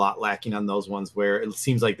there's a lot lacking on those ones where it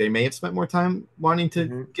seems like they may have spent more time wanting to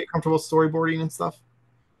Mm-hmm. get comfortable storyboarding and stuff.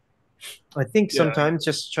 I think Yeah. sometimes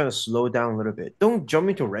just try to slow down a little bit. Don't jump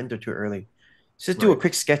into render too early. Just do a Right.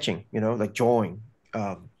 quick sketching, like drawing.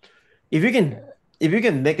 If you can if you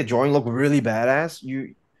can make a drawing look really badass,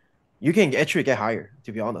 you can actually get higher,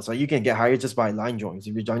 to be honest. Like you can get higher just by line drawings.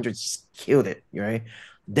 If your line drawings just killed it, right?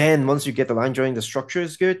 Then once you get the line drawing, the structure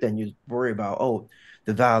is good, then you worry about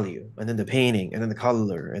the value and then the painting and then the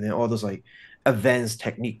color and then all those like advanced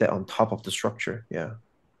technique that on top of the structure. Yeah.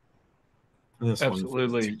 And this one feels too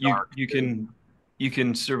Absolutely. You dark you too. can you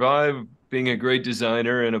can survive being a great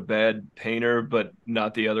designer and a bad painter, but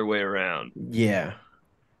not the other way around. Yeah.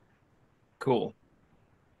 Cool.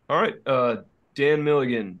 All right. Dan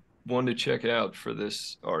Milligan, one to check out for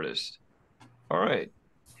this artist. All right.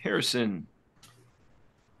 Harrison.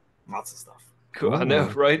 Lots of stuff. Cool. I know,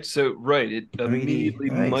 Oh, right? So, right. It 3D. immediately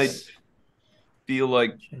might Nice. feel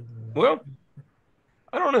like, well,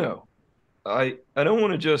 I don't know. I don't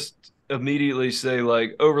want to just immediately say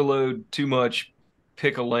like overload too much,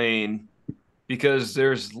 pick a lane, because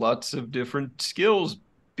there's lots of different skills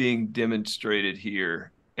being demonstrated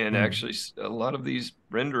here. And Hmm. actually, a lot of these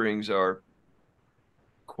renderings are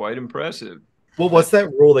quite impressive. Well, But what's that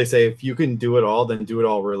rule they say? If you can do it all, then do it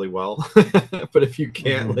all really well. But if you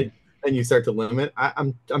can't, Hmm. like, then you start to limit.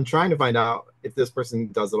 I'm trying to find out if this person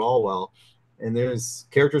does it all well. And there's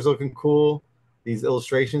characters looking cool. These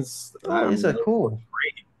illustrations, Oh, I these mean, are they look cool.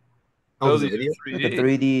 great. Oh, oh, there's a these video. are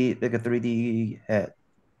 3D. Like a 3D head.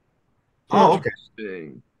 Oh, Huh. okay.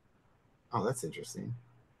 Interesting. Oh, that's interesting.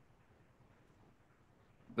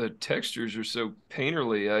 The textures are so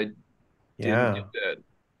painterly. I didn't get Yeah. that.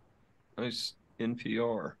 Nice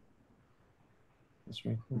NPR. That's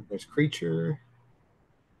very cool. There's creature.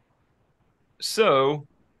 So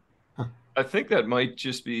Huh. I think that might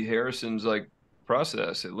just be Harrison's like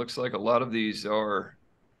process. It looks like a lot of these are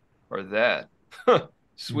that.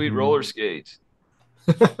 Sweet roller Hmm. skates.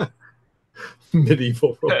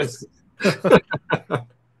 Medieval roller That's skates.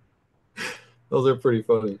 Those are pretty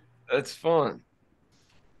funny. that's fun.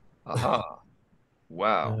 Aha.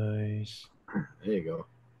 Wow. Nice. There you go.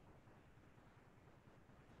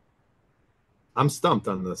 I'm stumped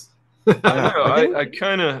on this. I know. Yeah, I I think.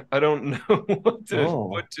 kind of I don't know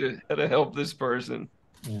Oh, how to help this person.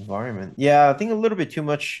 environment. Yeah, I think a little bit too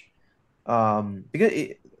much. Because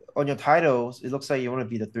on your titles, it looks like you want to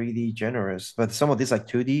be the 3D generous, but some of these like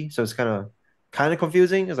 2D, so it's kind of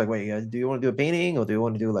confusing. It's like, wait, do you want to do a painting or do you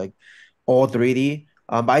want to do like all 3D?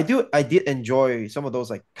 But I did enjoy some of those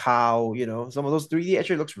like cow, some of those 3D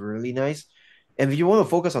actually looks really nice. And if you want to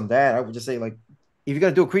focus on that, I would just say like if you're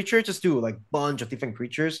gonna do a creature, just do like bunch of different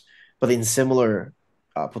creatures, but in similar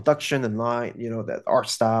production and line, that art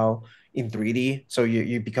style in 3D. So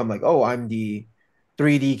you become like, oh, I'm the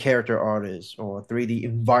 3D character artist or 3D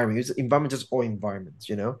environment. It's environment just all environments,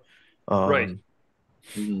 you know. Right.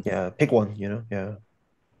 Mhm. Yeah, pick one, you know. Yeah.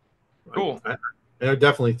 Cool. They're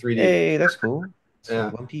definitely 3D. Hey, that's cool. So Yeah,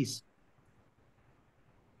 One Piece.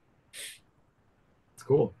 it's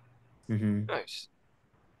cool. Mm-hmm. Nice.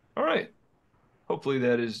 All right. Hopefully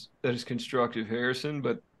that is constructive, Harrison,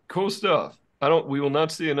 but cool stuff. I don't we will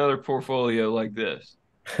not see another portfolio like this.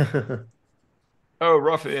 Oh,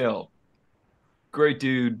 Raphael, great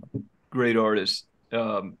dude, great artist.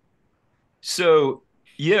 So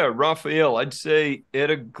yeah, Raphael, I'd say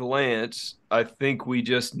at a glance, I think we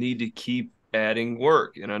just need to keep adding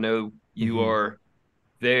work. And I know you Mm-hmm. are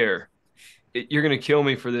there. You're going to kill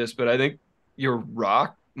me for this, but I think your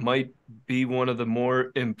rock might be one of the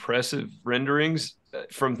more impressive renderings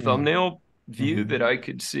from thumbnail view Mm-hmm. that I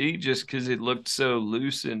could see just because it looked so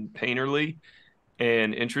loose and painterly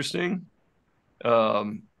and interesting.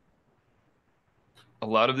 Um, a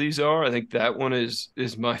lot of these are. I think that one is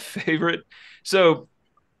my favorite. So,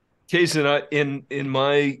 Case and I in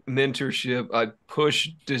my mentorship, I push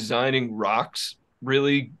designing rocks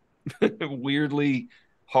really weirdly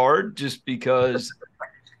hard just because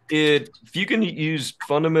it if you can use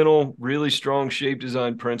fundamental really strong shape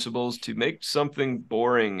design principles to make something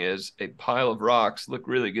boring as a pile of rocks look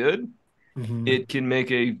really good, Mm-hmm. it can make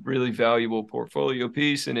a really valuable portfolio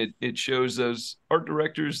piece, and it shows those art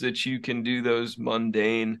directors that you can do those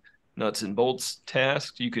mundane nuts and bolts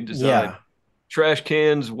tasks. You can design Yeah. trash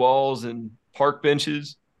cans, walls, and park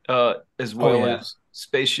benches, as Oh well yeah. as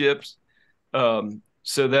spaceships.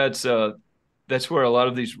 So that's where a lot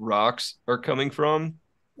of these rocks are coming from.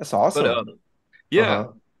 That's But awesome. yeah,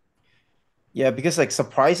 Uh-huh. Yeah, because like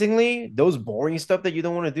surprisingly, those boring stuff that you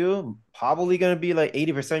don't want to do probably gonna be like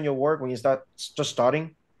 80% of your work when you start just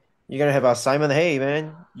starting. You're gonna have assignment, hey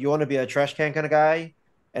man, you want to be a trash can kind of guy,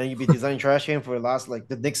 and then you be designing trash can for the last like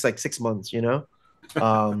the next like 6 months, you know?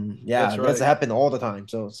 that's Yeah, that's right. happened all the time.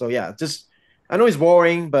 So yeah, just I know it's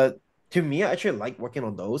boring, but to me, I actually like working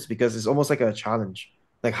on those because it's almost like a challenge.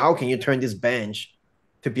 Like, how can you turn this bench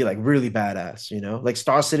to be like really badass? You know, like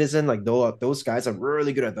Star Citizen, like those guys are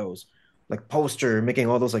really good at those. Like poster, making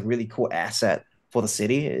all those like really cool asset for the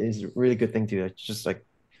city is a really good thing to just like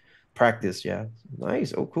practice. Yeah,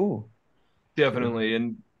 nice. Oh, cool. Yeah, Definitely.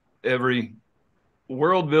 And every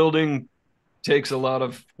world building takes a lot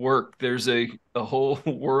of work. There's a whole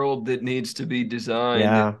world that needs to be designed,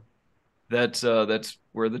 and yeah. that's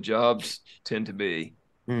where the jobs tend to be.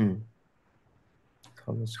 Hmm.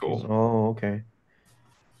 Color skills. Cool. Oh, okay.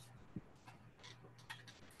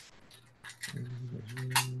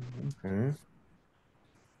 Okay.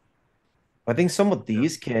 I think some of Yeah.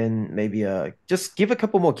 these can maybe just give a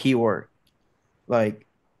couple more keyword. Like,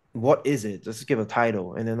 what is it? Just give a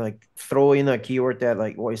title and then like throw in a keyword that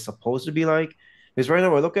like what it's supposed to be like. Because right now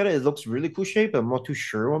when I look at it, it looks really cool shape, but I'm not too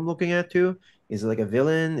sure what I'm looking at too. Is it like a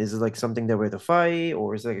villain? Is it like something that we're to fight,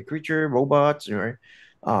 or is it like a creature, robots, or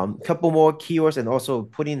couple more keywords and also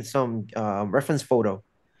put in some reference photo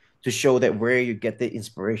to show that where you get the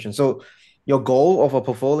inspiration. So your goal of a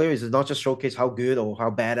portfolio is not just showcase how good or how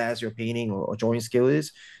badass your painting or drawing skill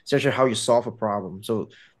is, it's actually how you solve a problem. So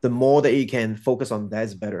the more that you can focus on that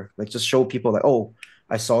is better. Like just show people like, oh,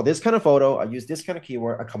 I saw this kind of photo, I use this kind of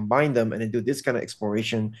keyword, I combine them and then do this kind of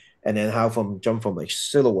exploration, and then how from jump from like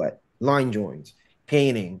silhouette, line joints,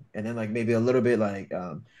 painting, and then like maybe a little bit like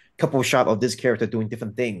couple shot of this character doing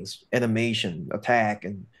different things, animation, attack,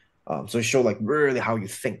 and so show like really how you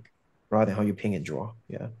think rather than how you ping and draw.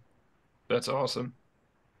 Yeah. That's awesome.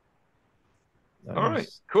 All right.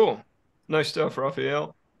 Nice. Cool. Nice stuff,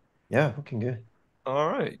 Raphael. Yeah, looking good. All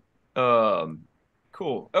right. Um,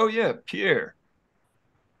 cool. Oh yeah, Pierre.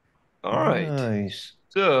 All right. Nice.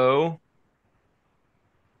 So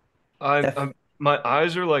Def my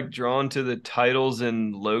eyes are like drawn to the titles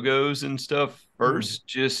and logos and stuff mm, first,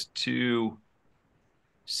 just to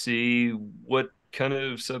see what kind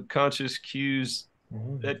of subconscious cues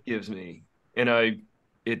mm. that gives me. And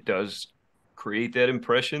it does create that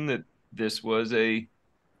impression that this was a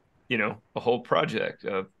whole project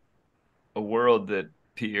of a world that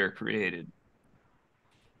Pierre created.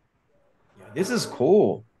 Yeah, this is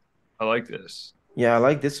cool. I like this. Yeah, I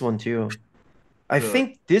like this one too. I The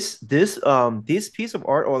think this piece of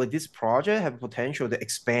art or like this project have potential to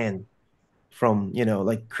expand from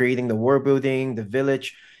like creating the world building, the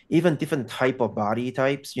village, even different type of body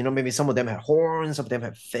types. Maybe some of them have horns, some of them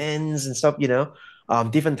have fins and stuff.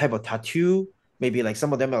 Different type of tattoo. Maybe like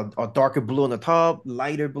some of them are darker blue on the top,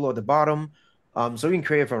 lighter blue at the bottom. So we can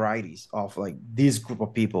create varieties of like this group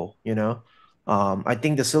of people. I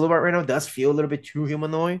think the silhouette right now does feel a little bit too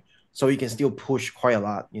humanoid, so you can still push quite a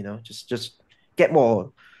lot. Just get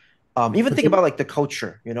more. Even think about like the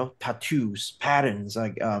culture, tattoos, patterns,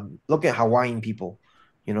 like look at Hawaiian people,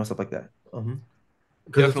 stuff like that.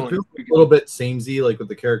 because it Definitely. feels a little bit samey, like with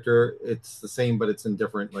the character. It's the same, but it's in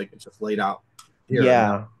different. Like it's just laid out here, and now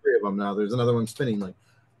Yeah, three of them. Now there's another one spinning. Like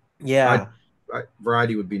I, yeah.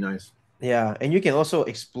 variety would be nice. Yeah, and you can also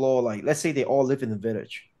explore like let's say they all live in the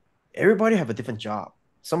village. Everybody have a different job.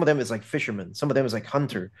 Some of them is like fishermen, some of them is like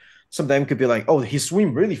hunter. Some of them could be like, oh, he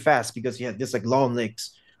swim really fast because he had this like long legs.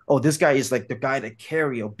 Oh, this guy is like the guy that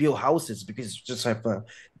carry or build houses because he just have a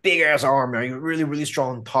big ass arm, right? Really, really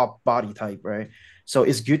strong top body type, right? So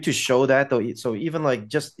it's good to show that though. So even like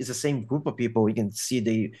just it's the same group of people, you can see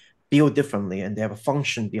they build differently and they have a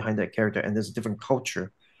function behind that character and there's a different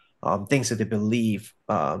culture, things that they believe.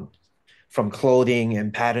 From clothing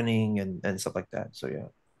and patterning and stuff like that. So yeah.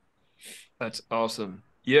 That's awesome.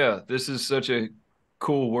 Yeah, this is such a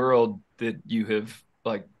cool world that you have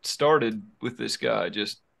like started with this guy.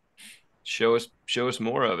 Just show us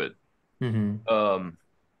more of it. Mm-hmm. Um,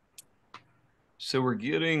 so we're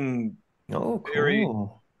getting Oh, very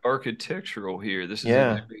cool. architectural here. This is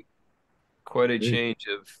Yeah. actually quite a Dude, change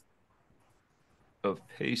of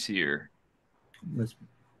pace here. this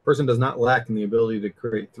person does not lack in the ability to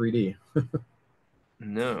create 3D.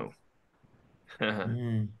 No.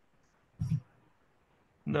 Mm.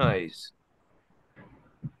 Nice.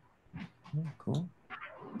 Oh, cool.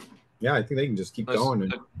 Yeah, I think they can just keep Nice. going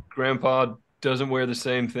and Grandpa doesn't wear the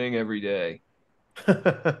same thing every day.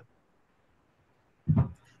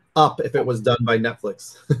 up if it Oh, was done by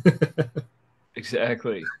Netflix.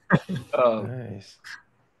 exactly. Um, Nice.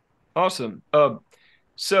 awesome.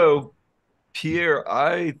 So Pierre,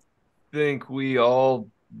 I think we all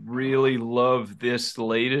really love this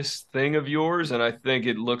latest thing of yours, and I think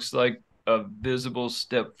it looks like a visible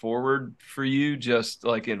step forward for you, just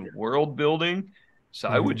like in world building. So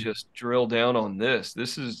I would Mm-hmm. just drill down on this.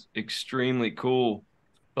 This is extremely cool.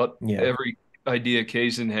 But Yeah. every idea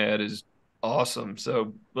Kaysen had is awesome.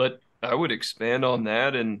 So I would expand on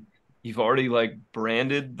that, and you've already like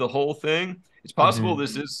branded the whole thing. It's possible Mm-hmm.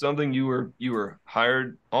 this is something you were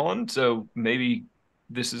hired on, so maybe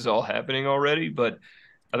this is all happening already, but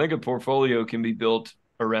I think a portfolio can be built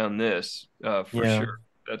around this for Yeah. sure.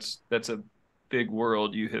 That's a big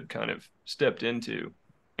world you have kind of stepped into,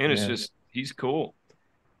 and it's Yeah. just he's cool.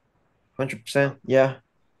 100%. Yeah.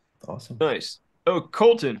 Awesome. Nice. Oh,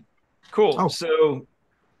 Colton, cool. Oh, So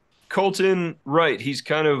Colton, right? He's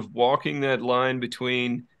kind of walking that line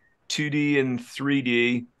between 2D and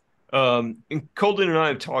 3D. And Colton and I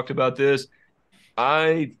have talked about this.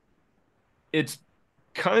 I it's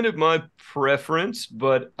kind of my preference,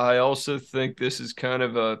 but I also think this is kind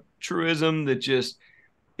of a truism that just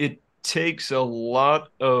it takes a lot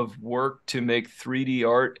of work to make 3D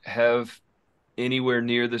art have anywhere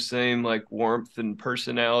near the same like warmth and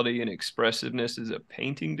personality and expressiveness as a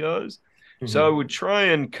painting does. So I Mm-hmm. would try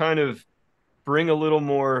and kind of bring a little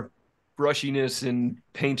more brushiness and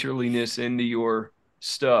painterliness into your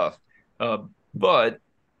stuff. But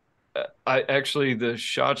I actually the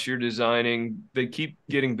shots you're designing they keep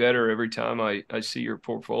getting better every time I see your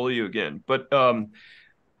portfolio again. But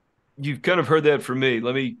you've kind of heard that from me.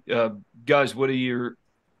 Let me guys, what are your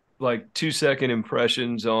like 2 second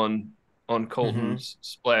impressions on Mm-hmm. Colton's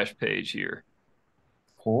splash page here?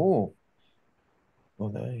 Cool. Oh,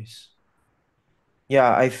 nice.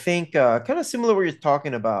 Yeah, I think kind of similar what you're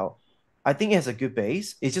talking about. I think it has a good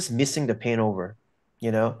base. It's just missing the paint over,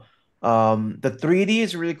 you know. The 3D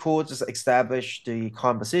is really cool, just establish the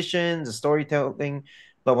composition, the storytelling.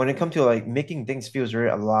 But when it comes to like making things feels very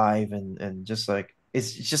alive and just like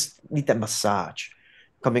it's just need that massage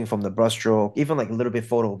coming from the brushstroke, even like a little bit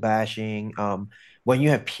photo bashing. When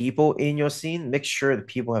you have people in your scene, make sure the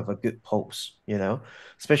people have a good pose,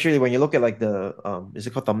 especially when you look at like the is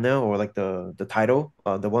it called thumbnail or like the title,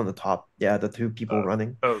 the one on the top, yeah, the two people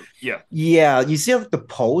running. Oh yeah. Yeah, you see like the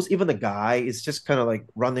pose, even the guy is just kind of like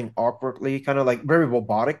running awkwardly, kind of like very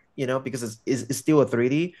robotic, because it's still a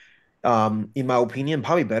 3D. In my opinion,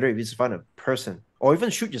 probably better if you just find a person or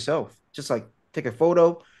even shoot yourself, just like take a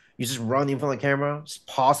photo, you just run in front of the camera, just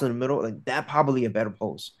pause in the middle, like that probably a better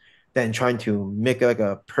pose than trying to make like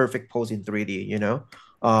a perfect pose in 3D.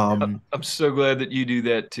 um I'm so glad that you do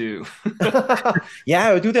that too.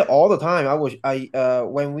 yeah, I do that all the time.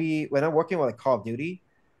 When I'm working with like Call of Duty,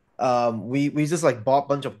 we just like bought a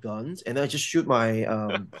bunch of guns and then I just shoot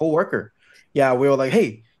my co-worker. Yeah, we were like,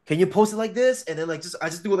 hey, can you post it like this? And then like just I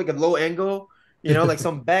just do like a low angle, like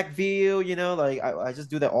some back view, like I just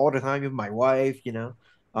do that all the time with my wife.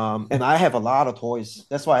 And I have a lot of toys.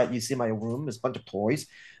 That's why you see my room is a bunch of toys.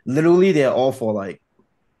 Literally, they're all for like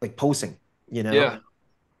posing, you know? Yeah.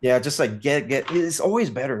 Yeah, just like get it's always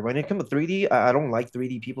better when it comes to 3D. I don't like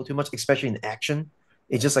 3D people too much, especially in action.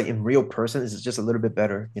 It's just like in real person, it's just a little bit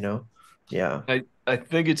better, you know? Yeah. I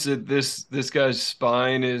think it's that this guy's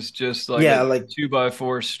spine is just like Yeah, a like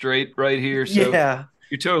 2x4 straight right here. So yeah.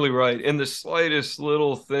 you're totally right. And the slightest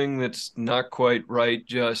little thing that's not quite right,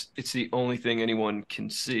 just it's the only thing anyone can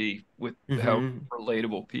see with how Hmm.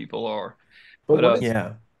 relatable people are. But But what is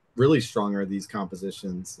Yeah. really strong are these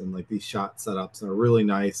compositions and like these shot setups are really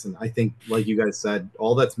nice. And I think, like you guys said,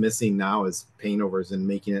 all that's missing now is paint overs and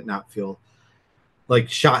making it not feel like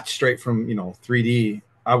shot straight from 3D.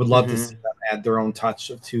 I would love to see Hmm. them add their own touch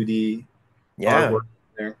of 2D Yeah. artwork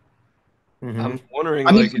there. I'm Hmm. wondering,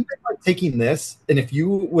 I mean, like, even like taking this, and if you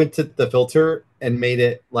went to the filter and made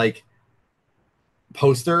it like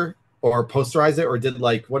poster or posterize it, or did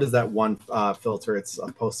like what is that one filter? It's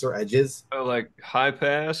poster edges. like high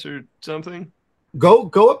pass or something. Go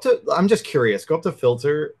up to. I'm just curious. Go up to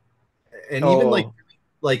filter, and even Oh,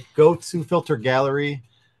 like go to filter gallery.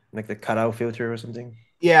 like the cutout filter or something.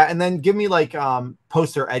 Yeah, and then give me like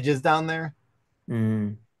poster edges down there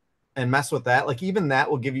Mm. and mess with that. Like even that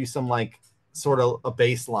will give you some like sort of a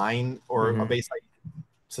baseline or a Hmm. baseline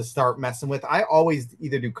to start messing with. I always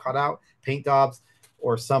either do cutout, paint daubs,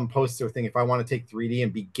 or some poster thing if I want to take 3D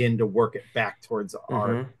and begin to work it back towards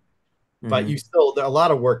art. Hmm. But Hmm. you still, a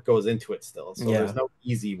lot of work goes into it still. So there's Yeah. no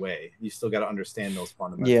easy way. You still got to understand those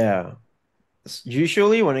fundamentals. Yeah.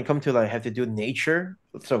 Usually when it comes to like have to do nature,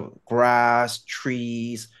 so grass,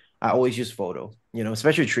 trees, I always use photo,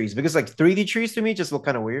 especially trees, because like 3D trees to me just look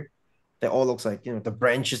kind of weird. They all looks like, the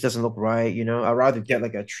branches doesn't look right, I'd rather Yeah. get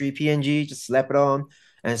like a tree PNG, just slap it on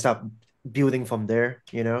and start building from there.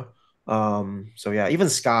 So yeah, even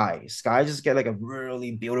sky just get like a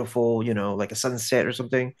really beautiful, like a sunset or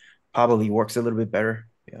something, probably works a little bit better.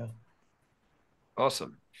 Yeah.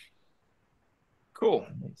 Awesome. Cool.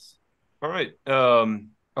 Nice. All right.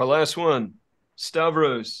 Our last one,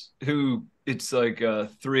 Stavros, who it's like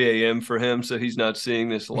 3 a.m. for him, so he's not seeing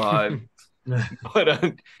this live.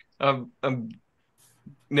 But I'm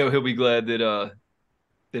no, he'll be glad that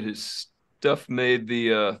his stuff made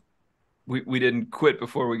the we didn't quit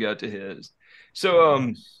before we got to his. So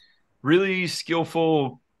Nice. really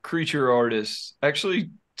skillful creature artists.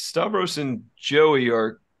 Actually, Stavros and Joey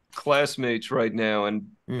are classmates right now, and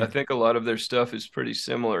I Mm, think a lot of their stuff is pretty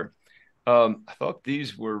similar. I thought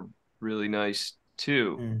these were really nice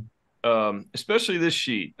too. mm, Especially this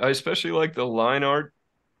sheet. I especially like the line art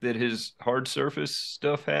that his hard surface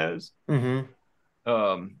stuff has. mm-hmm.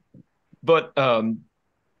 Um, but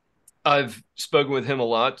I've spoken with him a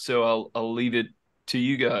lot, so I'll leave it to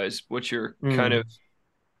you guys. What's your kind of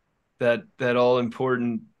Mm. that all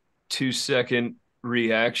important 2 second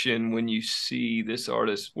reaction when you see this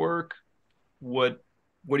artist's work? What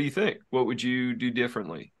what do you think? What would you do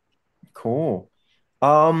differently? Cool.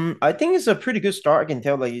 I think it's a pretty good start. I can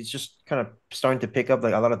tell like it's just kind of starting to pick up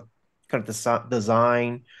like a lot of kind of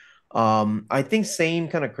design. I think same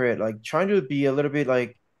kind of credit, like trying to be a little bit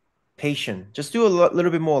like patient. Just do a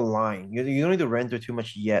little bit more line. You don't need to render too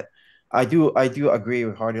much yet. I do agree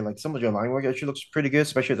with Hardy. Like some of your line work actually looks pretty good,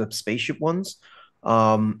 especially the spaceship ones.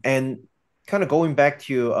 And kind of going back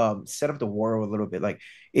to set up the world a little bit. Like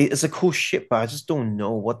it's a cool ship, but I just don't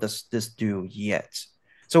know what does this do yet.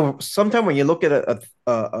 So sometimes when you look at a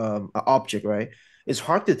object, right, it's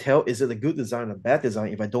hard to tell is it a good design or bad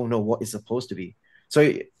design if I don't know what it's supposed to be.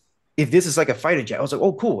 So if this is like a fighter jet, I was like,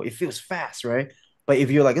 oh, cool, it feels fast, right? But if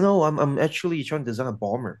you're like, no, I'm actually trying to design a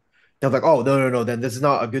bomber, they're like, oh no, no, no, then this is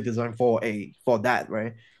not a good design for that,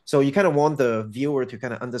 right? So you kind of want the viewer to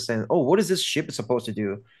kind of understand, oh, what is this ship supposed to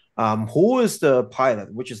do? Who is the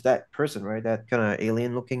pilot, which is that person, right? That kind of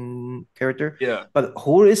alien looking character. Yeah. But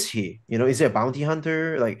who is he? Is he a bounty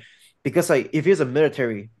hunter? Like, because like if he's a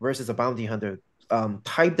military versus a bounty hunter,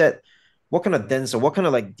 type that what kind of denser, what kind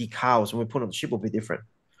of like decals when we put on the ship will be different.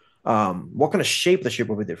 What kind of shape the ship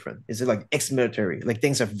will be different? Is it like ex-military? Like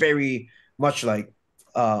things are very much like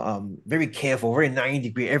very careful, very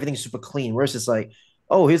 90-degree, everything's super clean. Whereas it's like,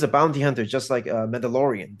 oh, here's a bounty hunter, just like a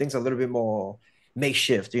Mandalorian. Things are a little bit more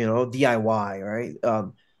makeshift, DIY,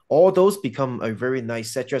 right? All those become a very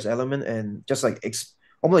nice set dress element and just like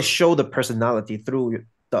almost show the personality through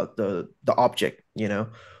the object.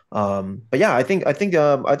 But yeah, I think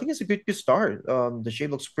it's a good start. The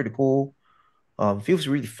shape looks pretty cool. Feels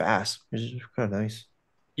really fast, which is kind of nice.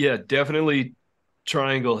 Yeah, definitely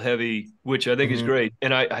triangle heavy, which I think is Hmm. great.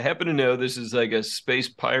 And I happen to know this is like a space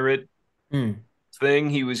pirate Mm. thing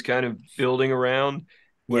he was kind of building around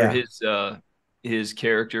where Yeah, his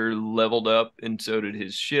character leveled up and so did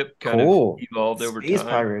his ship kind of cool. evolved over Space time.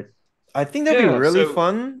 pirate. I think that'd be Yeah. really So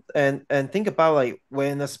fun. And think about like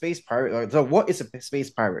when a space pirate, like, so what is a space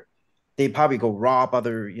pirate? They probably go rob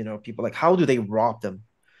other, people. Like, how do they rob them?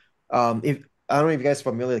 If I don't know if you guys are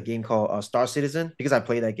familiar with a game called Star Citizen, because I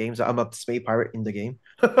play that game, so I'm a space pirate in the game,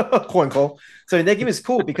 quote unquote. So in that game is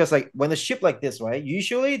cool because like when a ship like this, right?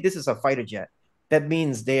 Usually this is a fighter jet. That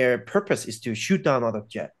means their purpose is to shoot down other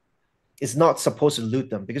jet. It's not supposed to loot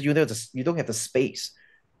them because you don't have the space.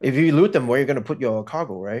 If you loot them, where you're gonna put your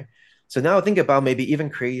cargo, right? So now think about maybe even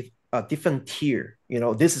create a different tier.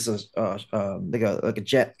 This is like a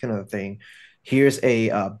jet kind of thing. Here's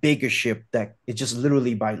a bigger ship that it's just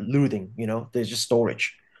literally by looting. There's just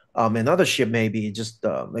storage. Another ship maybe just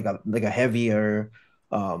like a heavier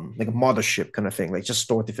like a mothership kind of thing, like just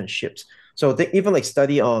store different ships. So they even like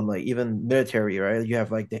study on like even military, right? You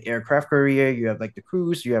have like the aircraft carrier, you have like the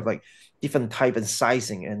cruise, you have like different type and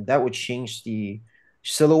sizing, and that would change the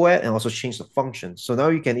silhouette and also change the function. So now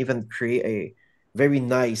you can even create a very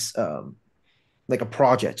nice like a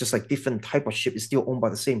project, just like different type of ship is still owned by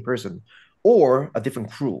the same person or a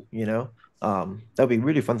different crew. That'd be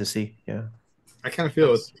really fun to see. Yeah. I kind of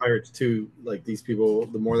feel with that's pirates too. Like these people,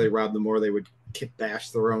 the more they rob, the more they would bash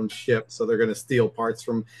their own ship. So they're going to steal parts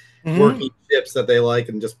from Mm-hmm. working ships that they like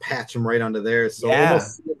and just patch them right onto theirs. So Yeah.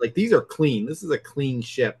 almost like these are clean. This is a clean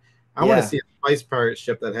ship. I want to Yeah. see a spice pirate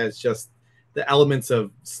ship that has just the elements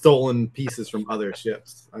of stolen pieces from other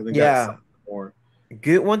ships. I think that's Yeah. something more.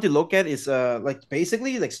 Good one to look at is like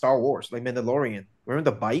basically like Star Wars, like Mandalorian.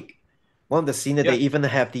 Remember the bike? One of the scene that they yeah. even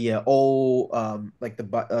have the old like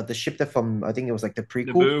the ship that from I think it was like the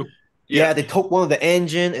prequel. Naboo. Yeah. Yeah, they took one of the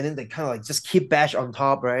engine and then they kind of like just keep bash on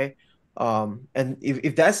top, right? And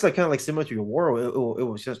if that's like kind of like similar to your world, it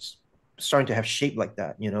was just starting to have shape like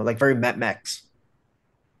that, like very Mad Max.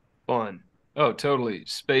 Fun. Oh, totally.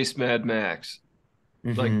 Space Mad Max.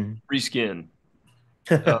 Like Mm-hmm. reskin.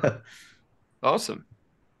 Uh, awesome.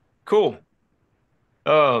 Cool.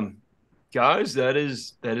 Um, guys, that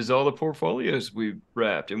is all the portfolios we've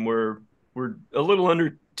wrapped, and we're a little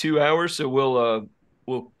under 2 hours, so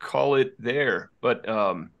we'll call it there. But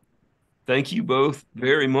thank you both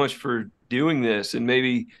very much for doing this. And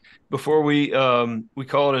maybe before we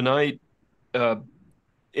call it a night, uh,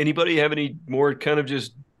 anybody have any more kind of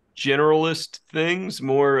just generalist things,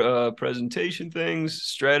 more presentation things,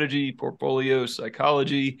 strategy, portfolio,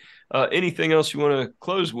 psychology, anything else you want to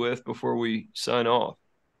close with before we sign off?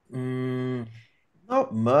 Mm,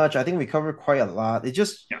 Not much. I think we covered quite a lot. It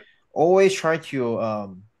just Yeah. always try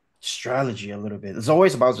to strategy a little bit. It's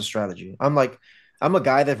always about the strategy. I'm a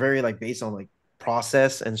guy that very like based on like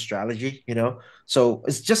process and strategy. So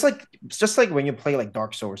it's just like when you play like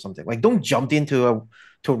Dark Souls or something. Like don't jump into a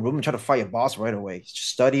room and try to fight a boss right away. Just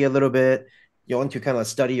study a little bit. You want to kind of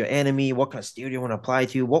study your enemy, what kind of skill do you want to apply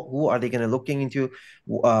to, who are they going to looking into,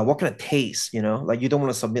 what kind of taste. Like you don't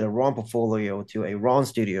want to submit a wrong portfolio to a wrong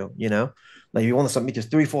studio. Like you want to submit to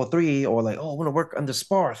 343 or like, oh, I want to work under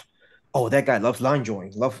Sparth. Oh, that guy loves line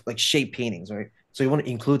drawing, love like shape paintings, right? So you want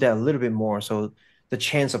to include that a little bit more. So the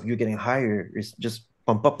chance of you getting higher is just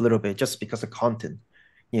bump up a little bit just because the content,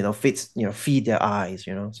 feed their eyes.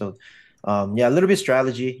 So yeah, a little bit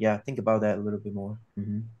strategy. Yeah, think about that a little bit more.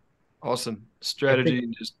 Awesome. I think Strategy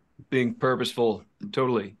and just being purposeful.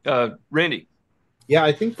 Totally. Randy. yeah,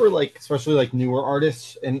 I think for like especially like newer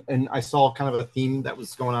artists, and I saw kind of a theme that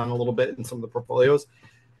was going on a little bit in some of the portfolios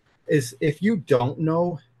is if you don't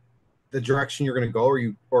know the direction you're going to go,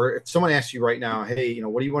 or if someone asks you right now, hey,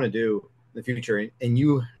 what do you want to do in the future, and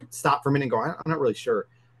you stop for a minute and go, I'm not really sure.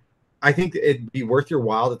 I think it'd be worth your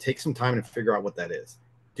while to take some time and figure out what that is.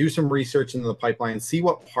 Do some research into the pipeline, see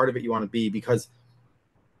what part of it you want to be, because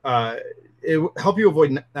uh, it will help you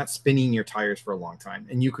avoid not spinning your tires for a long time,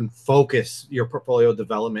 and you can focus your portfolio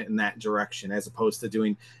development in that direction as opposed to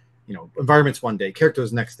doing environments one day,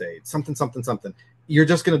 characters next day, something something something. You're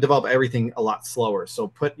just going to develop everything a lot slower. So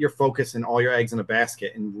put your focus and all your eggs in a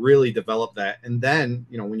basket and really develop that. And then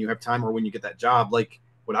when you have time or when you get that job, like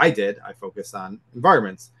what I did, I focused on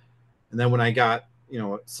environments. And then when I got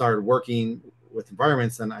started working with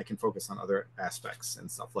environments, then I can focus on other aspects and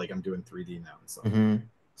stuff, like I'm doing 3D now and stuff. Mm-hmm.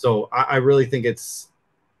 So I really think it's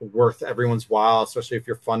worth everyone's while, especially if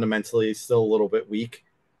you're fundamentally still a little bit weak.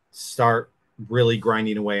 Start really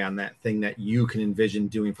grinding away on that thing that you can envision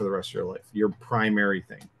doing for the rest of your life, your primary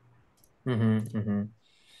thing. Mm-hmm. Mm-hmm.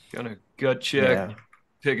 Kind of gut check, Yeah.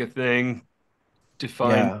 pick a thing,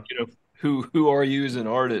 define, Yeah. who are you as an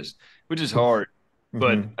artist, which is hard,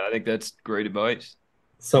 but Mm-hmm. I think that's great advice.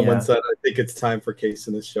 Someone Yeah. said, I think it's time for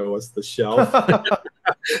Kason to show us the shelf.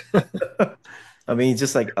 I mean,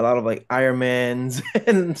 just like a lot of like Iron Man's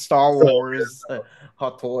and Star So Wars,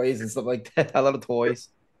 Hot Toys and stuff like that. A lot of toys.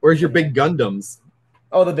 Where's your big Gundams?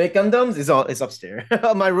 Oh, the big Gundams is all it's upstairs.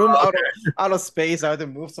 My room Oh, out of space. I had to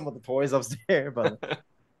move some of the toys upstairs. But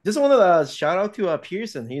just wanted to shout out to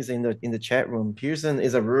Pearson. He's in the chat room. Pearson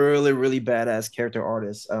is a really badass character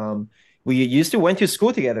artist. We used to went to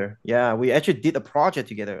school together. Yeah, we actually did a project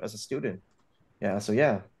together as a student. Yeah, so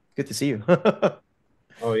yeah, good to see you.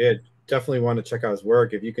 oh yeah, definitely want to check out his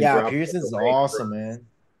work. If you can Yeah, drop Pearson's the link. awesome, man.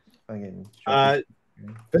 I can drop it.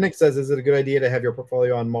 Uh, Finnick says, "Is it a good idea to have your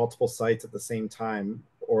portfolio on multiple sites at the same time,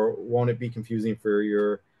 or won't it be confusing for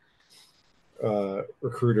your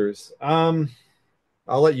recruiters?"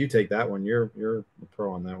 I'll let you take that one. You're a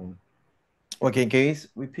pro on that one. Okay, guys,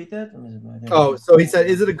 repeat that. Oh, so he said,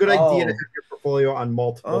 "Is it a good idea to Oh, have your portfolio on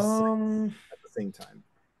multiple sites um, at the same time?"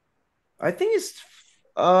 I think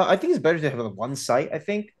it's better to have like one site, I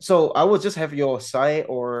think. So I would just have your site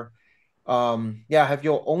or yeah, have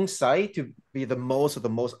your own site to be the most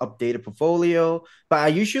updated portfolio. But I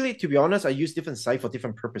usually, to be honest, I use different site for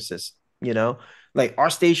different purposes, you know? Like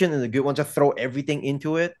ArtStation is a good one, just throw everything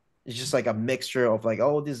into it. It's just like a mixture of like,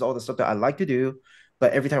 oh, this is all the stuff that I like to do.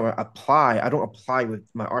 But every time I apply, I don't apply with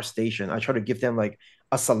my ArtStation. I try to give them like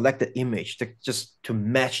a selected image to just to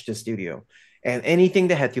match the studio and anything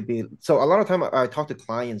that had to be. So a lot of time I talk to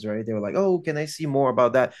clients, right? They were like, oh, can I see more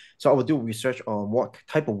about that? So I would do research on what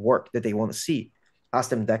type of work that they want to see,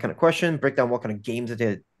 ask them that kind of question, break down what kind of games that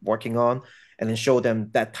they're working on, and then show them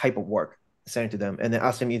that type of work, send it to them, and then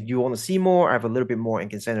ask them if you want to see more. I have a little bit more and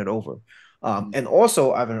can send it over. And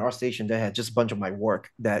also, I have an art station that had just a bunch of my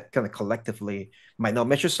work that kind of collectively might not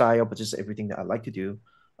match your style, but just everything that I like to do.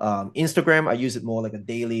 Instagram, I use it more like a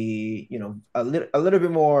daily, a little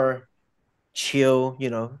bit more chill,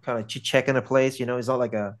 kind of chit chat kind of place. It's not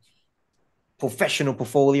like a professional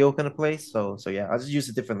portfolio kind of place. So yeah, I just use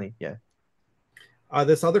it differently. Yeah.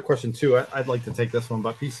 This other question too, I'd like to take this one,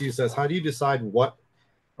 but PCU says, "How do you decide what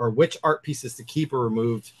or which art pieces to keep or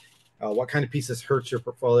removed? What kind of pieces hurts your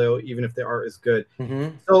portfolio, even if the art is good?"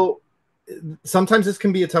 Mm-hmm. So sometimes this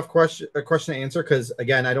can be a question to answer because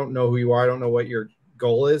again, I don't know who you are, I don't know what your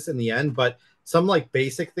goal is in the end, but some like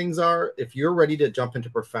basic things are if you're ready to jump into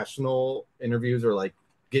professional interviews or like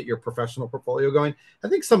get your professional portfolio going. I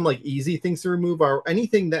think some like easy things to remove are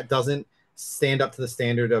anything that doesn't stand up to the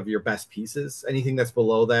standard of your best pieces. Anything that's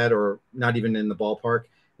below that or not even in the ballpark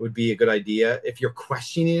would be a good idea. If you're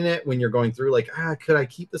questioning it when you're going through, like, could I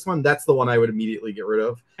keep this one? That's the one I would immediately get rid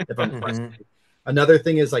of if I'm questioning. Mm-hmm. Another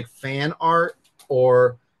thing is like fan art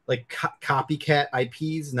or like copycat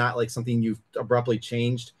IPs, not like something you've abruptly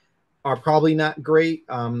changed, are probably not great.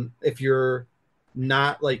 If you're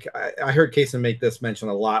not like, I heard Kason make this mention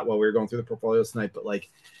a lot while we were going through the portfolios tonight, but like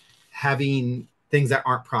having things that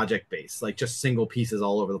aren't project based, like just single pieces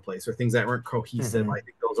all over the place, or things that weren't cohesive. Mm-hmm. I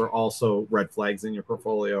think those are also red flags in your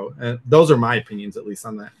portfolio. And those are my opinions, at least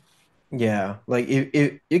on that. Yeah. Like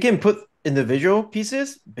if you can put individual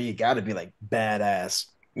pieces, but you gotta be like badass,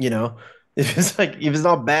 you know? If it's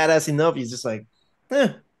not badass enough, it's just like,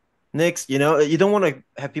 next, you don't want to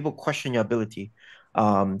have people question your ability.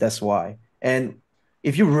 That's why. And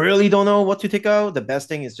if you really don't know what to take out, the best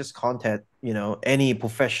thing is just contact, any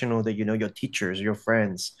professional that your teachers, your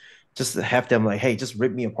friends. Just have them like, hey, just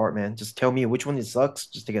rip me apart, man. Just tell me which one it sucks.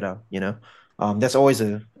 Just take it out. That's always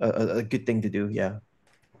a good thing to do. Yeah.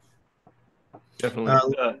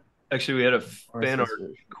 Definitely. Actually, we had a Art fan art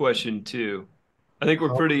association. question too. I think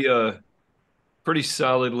we're Oh, pretty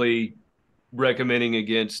solidly recommending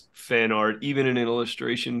against fan art, even in an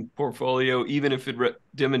illustration portfolio, even if it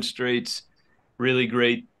demonstrates really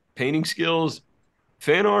great painting skills.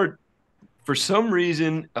 Fan art, for some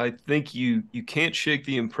reason, I think you can't shake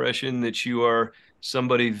the impression that you are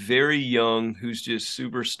somebody very young who's just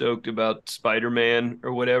super stoked about Spider-Man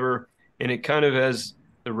or whatever, and it kind of has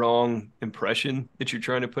the wrong impression that you're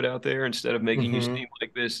trying to put out there instead of making you Mm-hmm. seem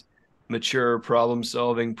like this mature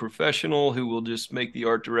problem-solving professional who will just make the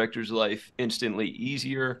art director's life instantly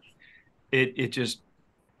easier. It just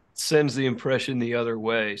sends the impression the other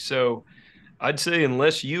way. So I'd say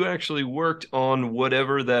unless you actually worked on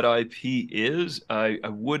whatever that IP is, I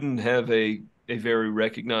wouldn't have a very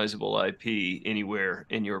recognizable IP anywhere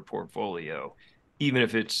in your portfolio, even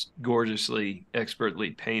if it's gorgeously,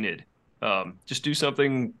 expertly painted. Just do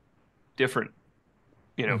something different,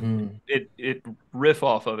 you know, Mm-hmm. it riff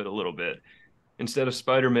off of it a little bit. Instead of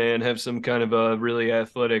Spider-Man, have some kind of a really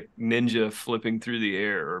athletic ninja flipping through the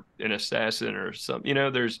air or an assassin or something.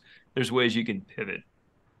 There's ways you can pivot.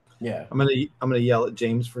 Yeah. I'm gonna yell at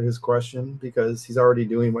James for his question because he's already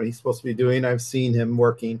doing what he's supposed to be doing. I've seen him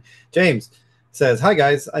working. James says, "Hi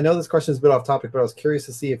guys, I know this question is a bit off topic, but I was curious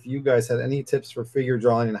to see if you guys had any tips for figure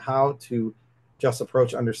drawing and how to just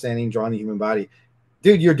approach understanding drawing the human body."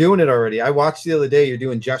 Dude, you're doing it already. I watched the other day. You're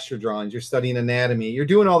doing gesture drawings. You're studying anatomy. You're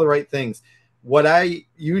doing all the right things. What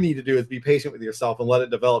you need to do is be patient with yourself and let it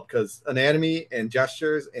develop, because anatomy and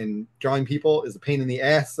gestures and drawing people is a pain in the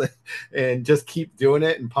ass, and just keep doing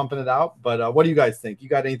it and pumping it out. But what do you guys think? You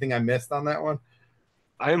got anything I missed on that one?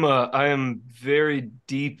 I am very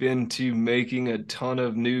deep into making a ton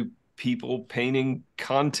of new people painting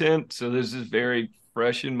content, so this is very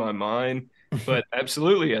fresh in my mind. But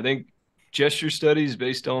absolutely, I think gesture studies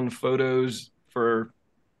based on photos for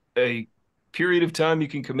a period of time you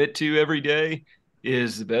can commit to every day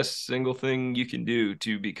is the best single thing you can do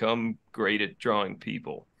to become great at drawing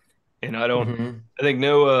people. And Hmm. I think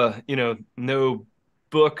no no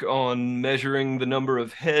book on measuring the number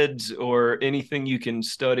of heads or anything you can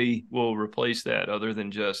study will replace that, other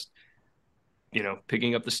than just,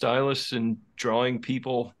 picking up the stylus and drawing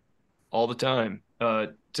people all the time.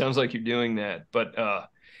 Sounds like you're doing that, but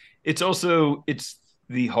it's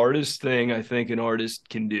the hardest thing I think an artist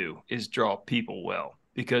can do is draw people well,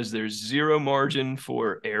 because there's zero margin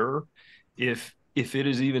for error. If it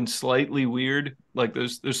is even slightly weird, like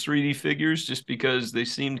those 3D figures, just because they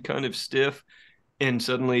seemed kind of stiff, and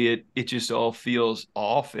suddenly it just all feels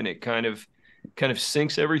off, and it kind of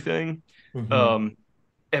sinks everything. Hmm. Um,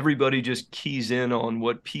 Everybody just keys in on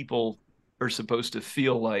what people are supposed to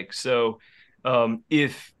feel like. So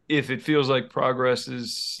if it feels like progress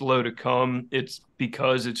is slow to come, it's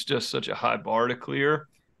because it's just such a high bar to clear.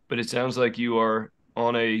 But it sounds like you are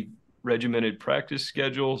on a regimented practice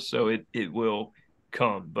schedule, so it will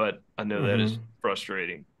come. But I know that is Hmm.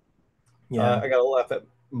 frustrating. Yeah. I got to laugh at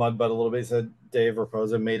Mudbutt a little bit. He said Dave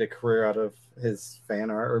Raposa made a career out of his fan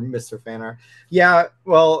art, or Mr. Fan Art. Yeah,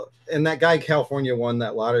 well, and that guy California won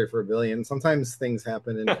that lottery for $1 billion. Sometimes things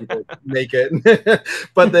happen and people make it,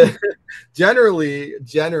 but generally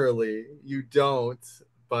you don't.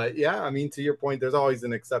 But yeah, I mean, to your point, there's always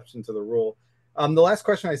an exception to the rule. The last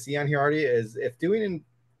question I see on here, Artie, is if doing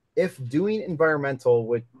environmental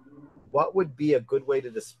would what would be a good way to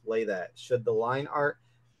display that? Should the line art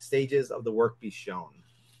stages of the work be shown?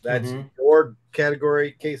 That's Hmm. your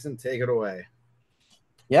category, Kason. Take it away.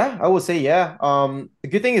 Yeah, I would say yeah. The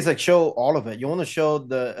good thing is like show all of it. You want to show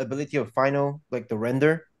the ability of final, like the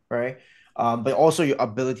render, right? But also your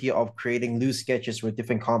ability of creating loose sketches with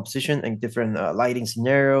different composition and different lighting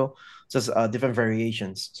scenario, just different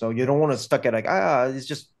variations. So you don't want to stuck at like it's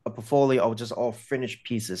just a portfolio of just all finished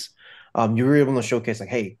pieces. You really want to showcase like,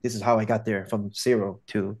 hey, this is how I got there from 0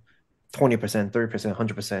 to 20%, 30%,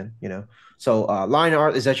 100%. So line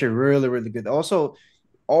art is actually really, really good. Also,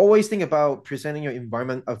 always think about presenting your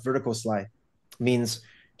environment a vertical slide. Means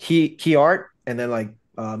key art and then like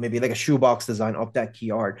maybe like a shoebox design of that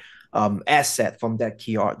key art, asset from that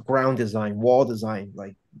key art, ground design, wall design,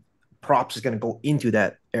 like props is going to go into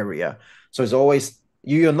that area. So it's always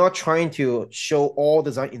you're not trying to show all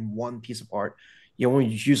design in one piece of art. You want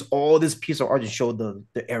to use all this piece of art to show the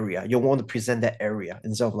area. You want to present that area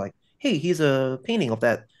instead of like, hey, here's a painting of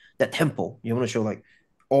that temple. You want to show like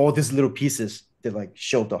all these little pieces that like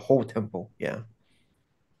show the whole temple. Yeah.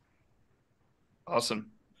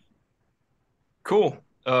 Awesome. Cool.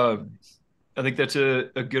 I think that's a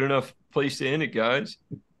good enough place to end it, guys.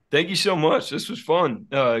 Thank you so much. This was fun.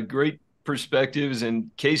 Great perspectives.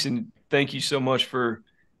 And Kason, thank you so much for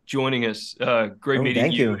joining us. Great Oh, meeting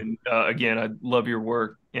thank you. you. And again, I love your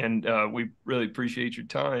work, and we really appreciate your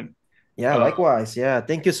time. Yeah, Uh, likewise. Yeah.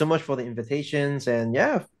 Thank you so much for the invitations. And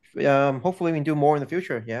yeah, hopefully we can do more in the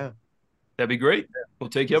future. Yeah. that'd be great. We'll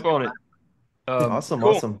take you up on it. Awesome.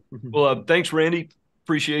 Cool. Awesome. Well, thanks, Randy.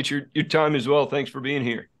 Appreciate your time as well. Thanks for being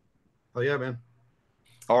here. Oh yeah, man.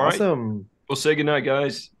 All right. Awesome. We'll say goodnight,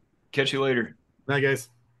 guys. Catch you later. Night, guys.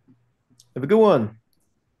 Have a good one.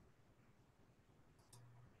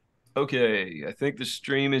 Okay. I think the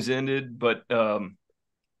stream is ended, but